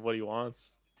based off of what he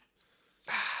wants.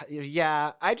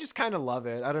 Yeah, I just kind of love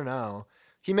it. I don't know.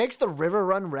 He makes the river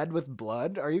run red with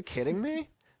blood. Are you kidding me?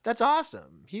 That's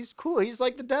awesome. He's cool. He's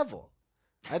like the devil.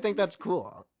 I think that's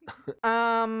cool.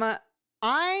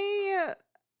 I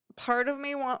part of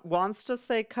me wants to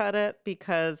say cut it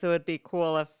because it would be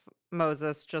cool if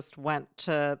Moses just went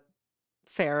to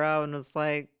Pharaoh and was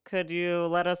like, "Could you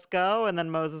let us go?" And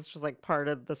then Moses just like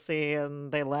parted the sea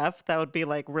and they left. That would be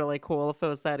like really cool if it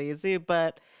was that easy.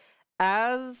 But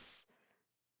as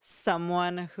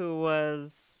someone who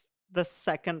was the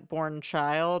second born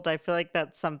child, I feel like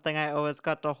that's something I always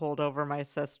got to hold over my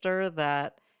sister,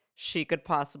 that she could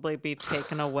possibly be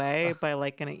taken away by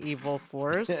like an evil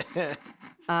force,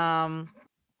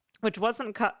 which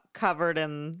wasn't covered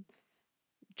in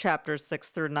chapters 6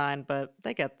 through 9, but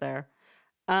they get there.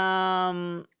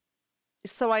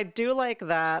 So I do like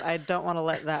that. I don't want to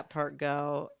let that part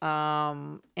go.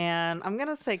 And I'm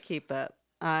gonna say keep it.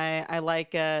 I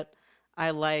like it.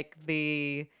 I like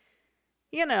the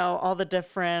you know, all the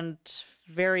different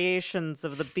variations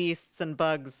of the beasts and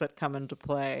bugs that come into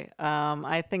play.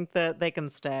 I think that they can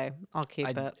stay. I'll keep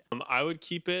it. I would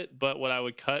keep it, but what I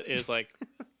would cut is like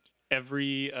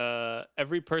every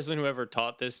person who ever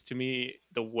taught this to me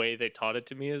the way they taught it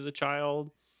to me as a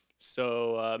child.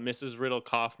 So Mrs. Riddle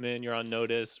Kaufman, you're on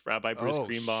notice. Rabbi Bruce Oh,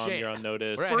 Greenbaum, shit. you're on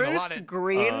notice. We're adding a lot Bruce of-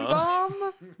 Greenbaum?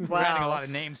 We're adding a Wow. lot of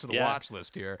names to the Yeah. watch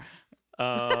list here.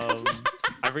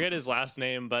 I forget his last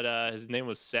name, but his name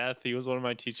was Seth. He was one of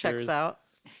my teachers. Checks out.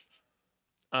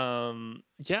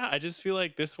 Yeah, I just feel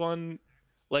like this one,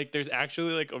 like there's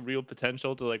actually like a real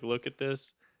potential to like look at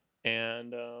this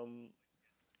and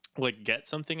like get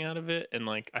something out of it. And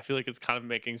like I feel like it's kind of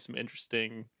making some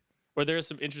interesting, or there are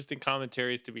some interesting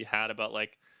commentaries to be had about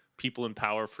like people in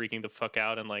power freaking the fuck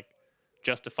out and like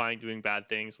justifying doing bad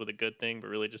things with a good thing, but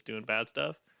really just doing bad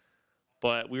stuff.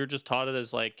 But we were just taught it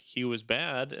as like he was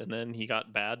bad and then he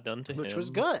got bad done to him. Which was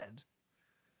good.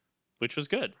 Which was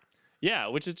good. Yeah,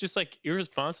 which is just like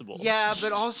irresponsible. Yeah,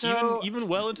 but also even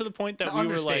well into the point that To we were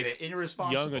understate like it,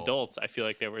 irresponsible. young adults. I feel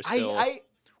like they were still, I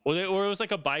or it was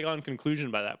like a bygone conclusion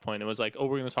by that point. It was like, oh,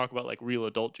 we're going to talk about like real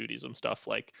adult Judaism stuff.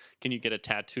 Like, can you get a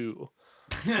tattoo?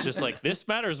 It's just like this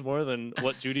matters more than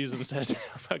what Judaism says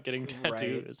about getting Right.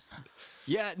 tattoos.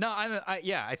 Yeah, no,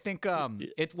 I think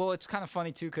it's kind of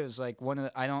funny too because like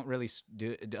I don't really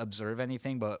observe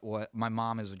anything, but what my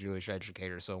mom is a Jewish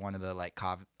educator, so one of the like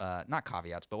not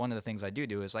caveats, but one of the things I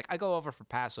do is like I go over for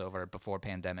Passover before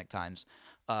pandemic times,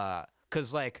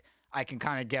 because like I can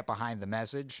kind of get behind the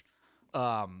message,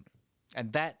 and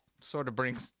that sort of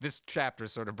brings this chapter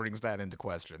sort of brings that into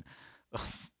question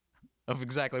of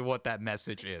exactly what that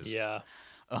message is. Yeah.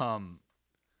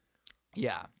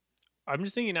 Yeah. I'm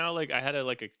just thinking now, like I had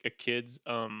a kid's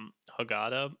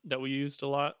Haggadah that we used a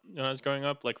lot when I was growing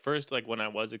up. Like first, like when I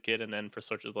was a kid, and then for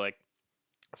such of like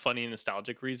funny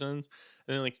nostalgic reasons.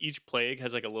 And then like each plague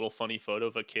has like a little funny photo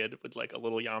of a kid with like a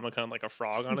little yarmulke and like a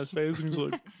frog on his face, and he's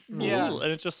like, Yeah. "Ooh,"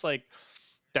 and it's just like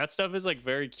that stuff is like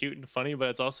very cute and funny, but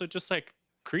it's also just like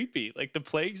creepy. Like the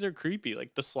plagues are creepy.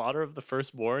 Like the slaughter of the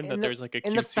firstborn. That there's like a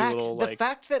and cutesy little the like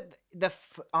fact that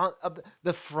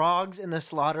the frogs in the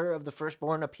slaughter of the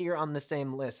firstborn appear on the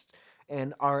same list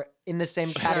and are in the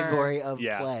same category of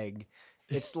Yeah. plague.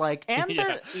 It's like And Yeah.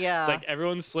 there, yeah. It's like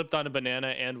everyone slipped on a banana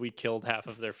and we killed half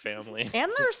of their family.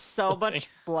 And there's so much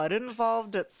blood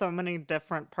involved at so many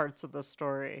different parts of the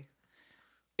story.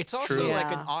 It's also True. like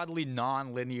an Yeah. oddly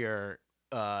non-linear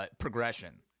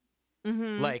progression.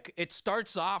 Mm-hmm. Like it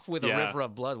starts off with a Yeah. river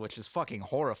of blood, which is fucking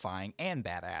horrifying and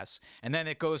badass, and then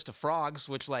it goes to frogs,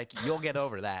 which like you'll get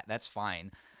over that. That's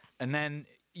fine. And then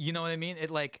you know what I mean?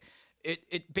 It like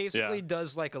it basically Yeah.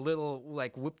 does like a little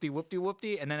like whoopty whoopty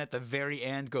whoopty, and then at the very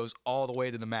end goes all the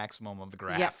way to the maximum of the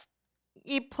graph.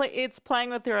 Yep. It's playing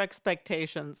with your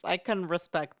expectations. I can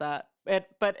respect that.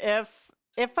 But if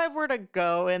I were to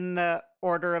go in the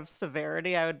order of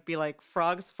severity, I would be like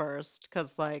frogs first,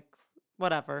 because like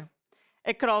whatever.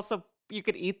 It could also you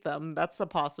could eat them. That's a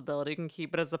possibility. You can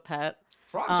keep it as a pet.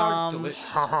 Frogs are delicious.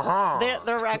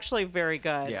 They're actually very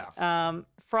good. Yeah.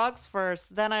 Frogs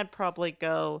first, then I'd probably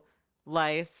go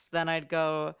lice, then I'd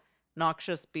go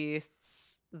noxious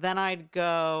beasts, then I'd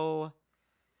go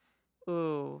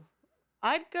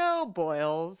I'd go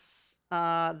boils.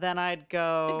 Then I'd They've got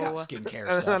go skincare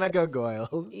and then I stuff. go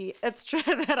Goyles. it's true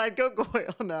that I'd go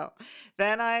goyle, no.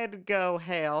 Then I'd go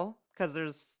hail, because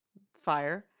there's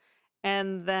fire.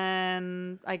 And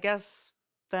then I guess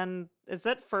then is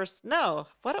that first? No.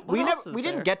 What We else never is we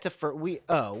there? didn't get to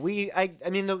I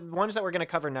mean the ones that we're gonna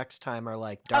cover next time are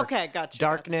like Okay, gotcha.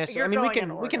 darkness. You're I mean we going in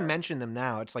can order. mention them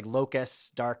now. It's like locusts,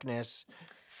 darkness,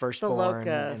 firstborn,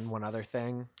 and one other locusts.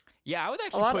 thing. Yeah, I would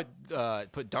lot actually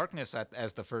put darkness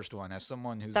as the first one, as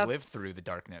someone who's lived That's- through the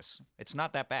darkness. It's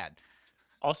not that bad.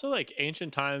 Also, like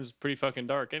ancient times, pretty fucking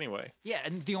dark anyway. Yeah,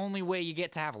 and the only way you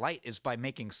get to have light is by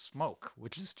making smoke,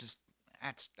 which is just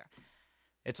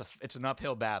it's an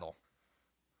uphill battle.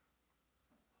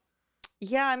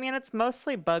 Yeah, I mean it's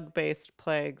mostly bug-based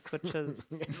plagues, which is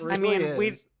It I mean, really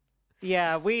is.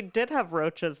 we did have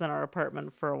roaches in our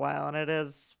apartment for a while, and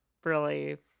it's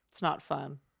not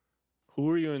fun. Who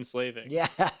are you enslaving? Yeah,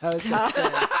 I was gonna say.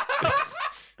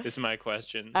 Is my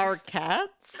question. Our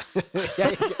cats?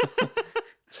 Yeah,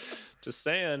 Just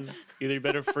saying, either you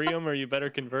better free them or you better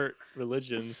convert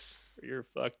religions, or you're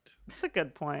fucked. That's a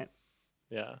good point.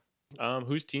 Yeah.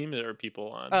 Whose team are people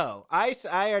on? Oh, I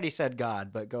already said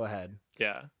God, but go ahead.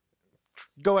 Yeah.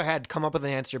 Go ahead. Come up with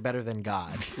an answer better than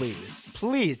God, please.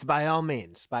 Please, by all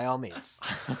means. By all means.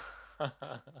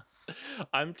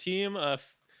 I'm team. The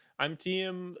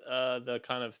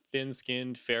kind of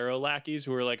thin-skinned pharaoh lackeys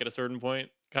who are like at a certain point,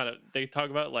 kind of they talk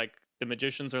about like the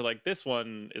magicians are like, this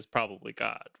one is probably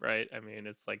God, right? I mean,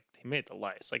 it's like he made the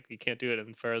lice. Like you can't do it.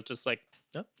 And Pharaoh's just like,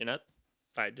 no, you're not.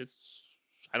 I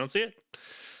don't see it.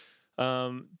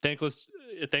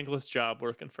 Thankless job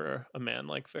working for a man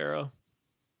like Pharaoh,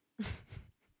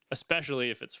 especially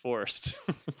if it's forced.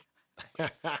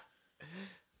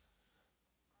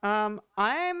 I'm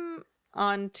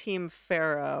on Team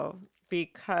Pharaoh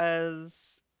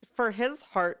because for his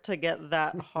heart to get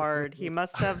that hard, he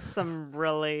must have some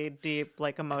really deep,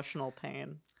 like, emotional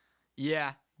pain.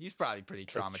 Yeah, he's probably pretty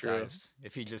That's true. traumatized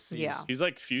if he just sees. Yeah. He's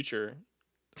like Future,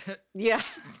 Yeah.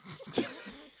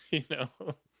 you know?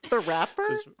 The rapper?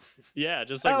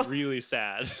 Just like Oh. really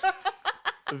sad.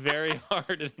 Very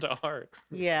hard into heart.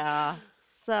 Yeah.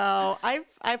 So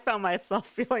I found myself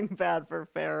feeling bad for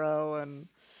Pharaoh, and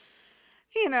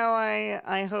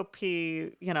I hope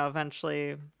he,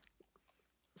 eventually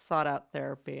sought out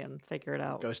therapy and figured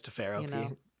out. Goes to Pharaoh you P.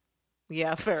 know.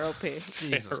 Yeah, Pharaoh P.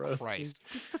 Jesus Pharaoh. Christ.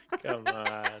 Come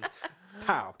on.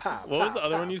 Pow, pow. What was pow, the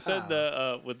other pow, one you said?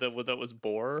 pow. That was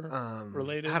boar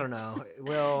related? I don't know.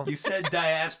 Well, You said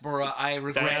diaspora. I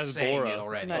regret saying Diaspora. it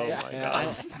already. No, Oh yeah. my Yeah.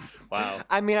 god. Wow.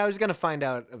 I mean, I was gonna find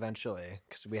out eventually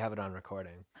because we have it on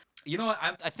recording. You know what?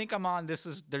 I think I'm on.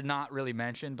 They're not really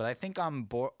mentioned, but I think I'm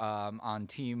on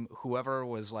team whoever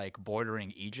was like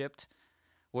bordering Egypt,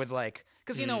 with like,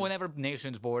 because whenever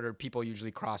nations border, people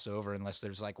usually cross over unless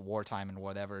there's like wartime and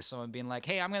whatever. Someone being like,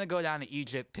 "Hey, I'm gonna go down to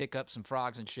Egypt, pick up some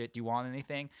frogs and shit. Do you want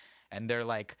anything?" And they're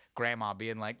like, grandma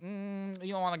being like, "You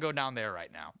don't want to go down there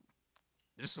right now."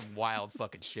 There's some wild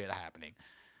fucking shit happening.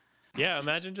 Yeah,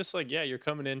 imagine just like, you're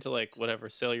coming in to like whatever,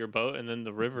 sail your boat, and then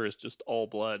the river is just all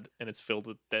blood and it's filled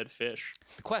with dead fish.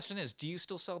 The question is, do you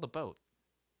still sell the boat?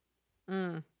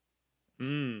 Mm.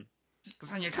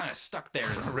 Because then you're kind of stuck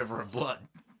there in the river of blood.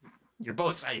 Your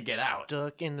boat's how you get out.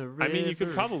 Stuck in the river. I mean, you could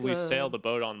of probably sail blood. the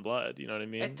boat on blood. You know what I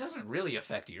mean? It doesn't really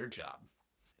affect your job.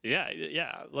 Yeah.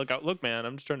 Look, man,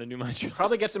 I'm just trying to do my job.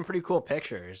 Probably get some pretty cool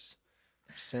pictures.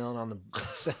 Sailing on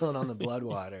the blood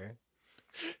water.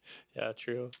 Yeah,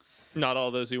 true. Not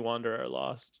all those who wander are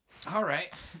lost. All right.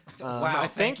 I Wow,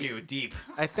 think- thank you. Deep.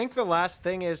 I think the last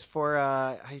thing is for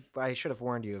I should have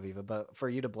warned you, Aviva, but for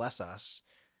you to bless us.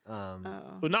 Oh.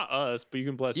 Well, not us, but you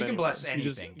can bless. You can anyone. bless You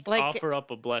just anything. Like- offer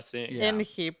up a blessing. Yeah. In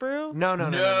Hebrew? No.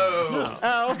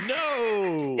 Oh.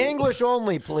 No. English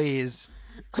only, please.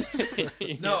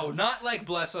 No, not like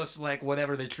bless us, like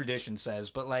whatever the tradition says,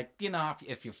 but like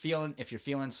if you're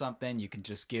feeling something, you can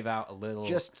just give out a little.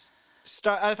 Just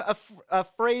start a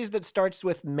phrase that starts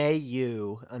with "may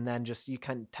you," and then just you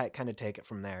can kind of take it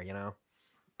from there.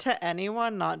 To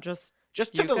anyone, not just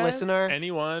Just to you the guys? listener.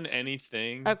 Anyone,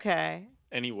 anything, Okay.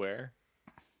 anywhere.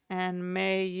 And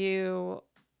may you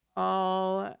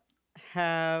all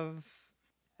have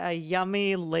a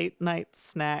yummy late night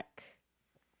snack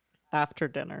after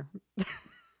dinner.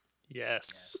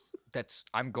 Yes. That's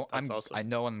awesome. I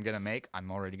know what I'm gonna make. I'm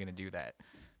already gonna do that.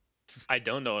 I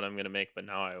don't know what I'm gonna make, but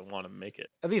now I want to make it.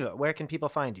 Aviva, where can people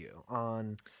find you?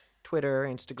 On Twitter,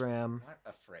 Instagram? What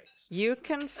a phrase. You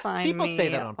can find People me say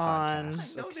that on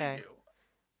podcasts. okay.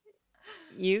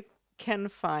 You can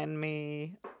find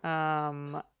me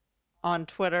on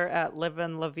Twitter at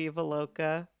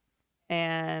livinlavivaloca,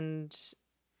 and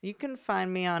you can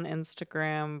find me on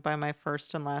Instagram by my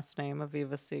first and last name,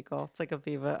 Aviva Siegel. It's like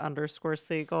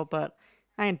Aviva_Siegel, but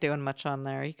I ain't doing much on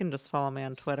there. You can just follow me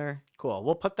on Twitter. Cool.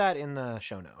 We'll put that in the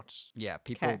show notes. Yeah,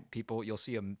 'Kay. people, you'll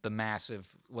see the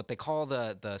massive, what they call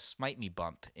the smite me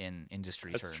bump in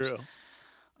industry That's terms. true.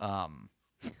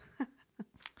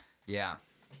 Yeah.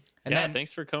 And Yeah, then,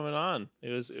 thanks for coming on. It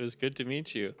was good to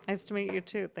meet you. Nice to meet you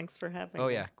too. Thanks for having oh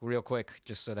me. yeah, real quick,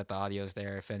 just so that the audio's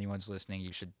there. If anyone's listening,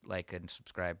 you should like and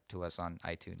subscribe to us on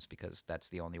iTunes because that's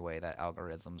the only way that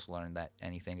algorithms learn that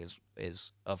anything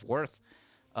is of worth.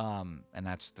 And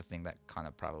that's the thing that kind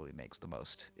of probably makes the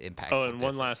most impact. Oh, and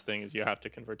one last thing is you have to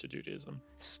convert to Judaism.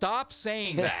 Stop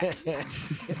saying that.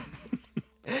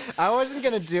 I wasn't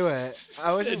gonna do it.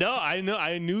 I wasn't No,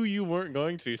 I knew you weren't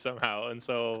going to somehow, and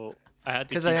so I had to.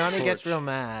 because keep Ayani short. gets real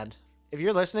mad. If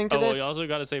you're listening to Oh, well, this, you also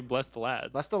got to say bless the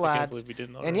lads. bless the I can't lads. believe we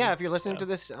didn't And already. yeah, if you're listening Yeah. to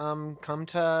this, come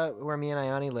to where me and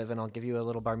Ayani live, and I'll give you a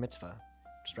little bar mitzvah,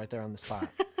 just right there on the spot.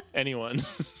 Anyone.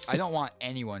 I don't want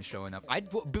anyone showing up.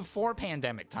 Before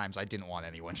pandemic times, I didn't want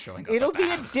anyone showing up. It'll at the be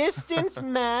a house. distance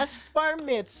masked bar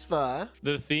mitzvah,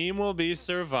 The theme will be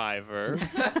Survivor.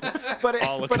 but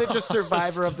Holocaust. it's just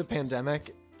survivor of the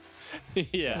pandemic.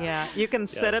 Yeah. Yeah, you can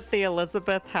sit Yes. at the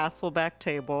Elizabeth Hasselbeck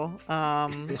table.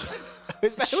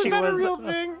 Was that She a was- real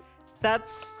thing?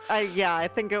 I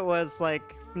think it was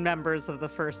like members of the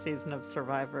first season of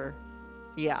Survivor.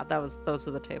 Yeah, those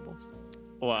are the tables.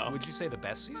 Wow. Would you say the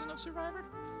best season of Survivor?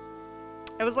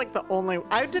 It was like the only.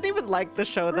 I didn't even like the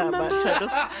show that much. I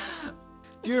just.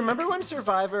 Do you remember when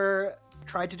Survivor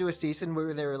tried to do a season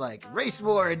where they were like Race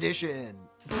War Edition?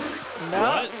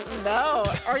 No.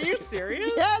 Are you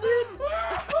serious? Yeah,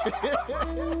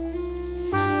 dude.